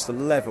just the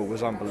level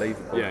was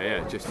unbelievable.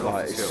 Yeah, just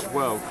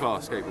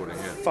world-class skateboarding.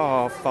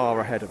 Yeah,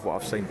 far ahead of what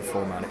I've seen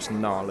before, man. It's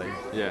gnarly.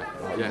 Yeah,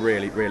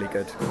 really, really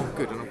good. Oh,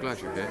 good, and I'm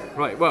glad you're here.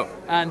 Right, well,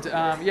 and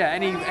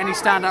any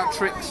standout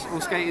tricks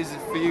or skaters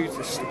for you?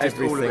 Just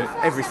everything, all of it.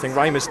 Everything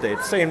Ramers did.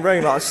 Seeing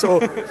Rune, I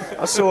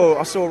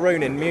saw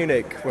Rune in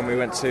Munich when we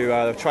went to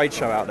the trade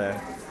show out there,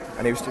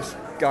 and he was just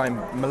going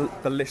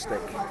ballistic.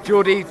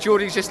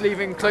 Geordie's just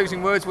leaving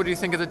closing words. What do you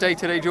think of the day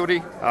today, Geordie?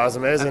 That was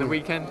amazing. And the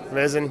weekend?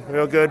 Amazing,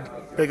 real good.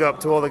 Big up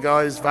to all the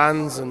guys,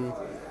 Vans and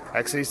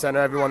XC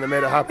Centre, everyone that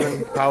made it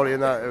happen. Powley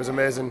and that, it was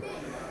amazing.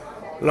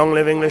 Long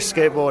live English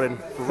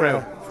skateboarding. For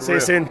real. See you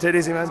soon, take it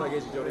easy, man.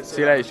 See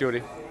you later,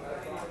 Geordie.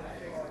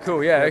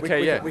 Cool, yeah,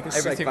 okay, we can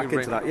segue back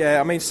into that. Yeah,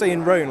 I mean,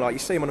 seeing Rune, like you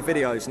see him on the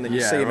videos and then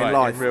you see him in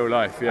life. In real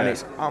life, yeah. And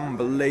it's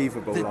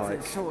unbelievable.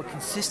 The sort of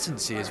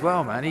consistency as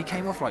well, man. He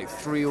came off like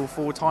 3 or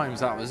 4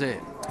 times, that was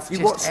it. You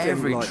watched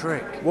every him,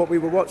 trick. What we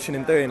were watching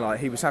him doing, like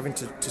he was having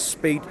to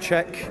speed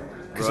check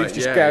because he was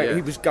just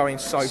he was going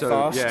so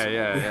fast. He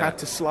had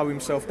to slow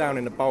himself down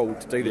in the bowl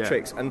to do the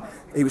tricks, and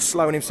he was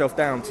slowing himself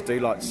down to do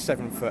like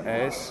 7-foot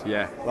airs.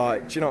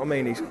 Like, do you know what I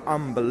mean? He's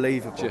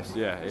unbelievable. It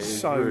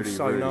is so really,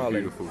 really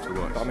gnarly. beautiful to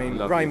watch. I mean,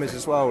 Lovely. Reimers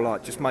as well,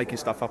 like just making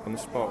stuff up on the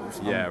spot.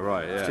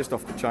 It's just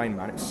off the chain,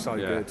 man. It's so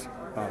good.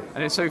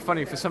 And it's so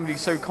funny for somebody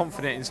so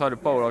confident inside a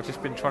bowl. I've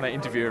just been trying to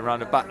interview him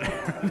around the back.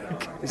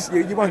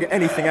 You won't get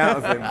anything out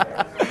of him.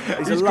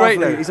 He's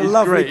great. He's a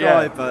lovely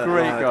guy, but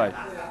great guy.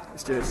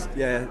 It's just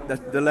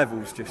the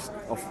level's just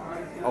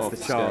off the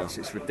charts.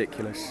 It's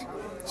ridiculous.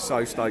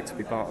 So stoked to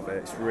be part of it.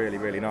 It's really,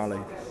 really gnarly.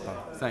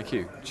 Thank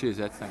you. Cheers,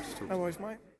 Ed. Thanks for talking. No worries, mate.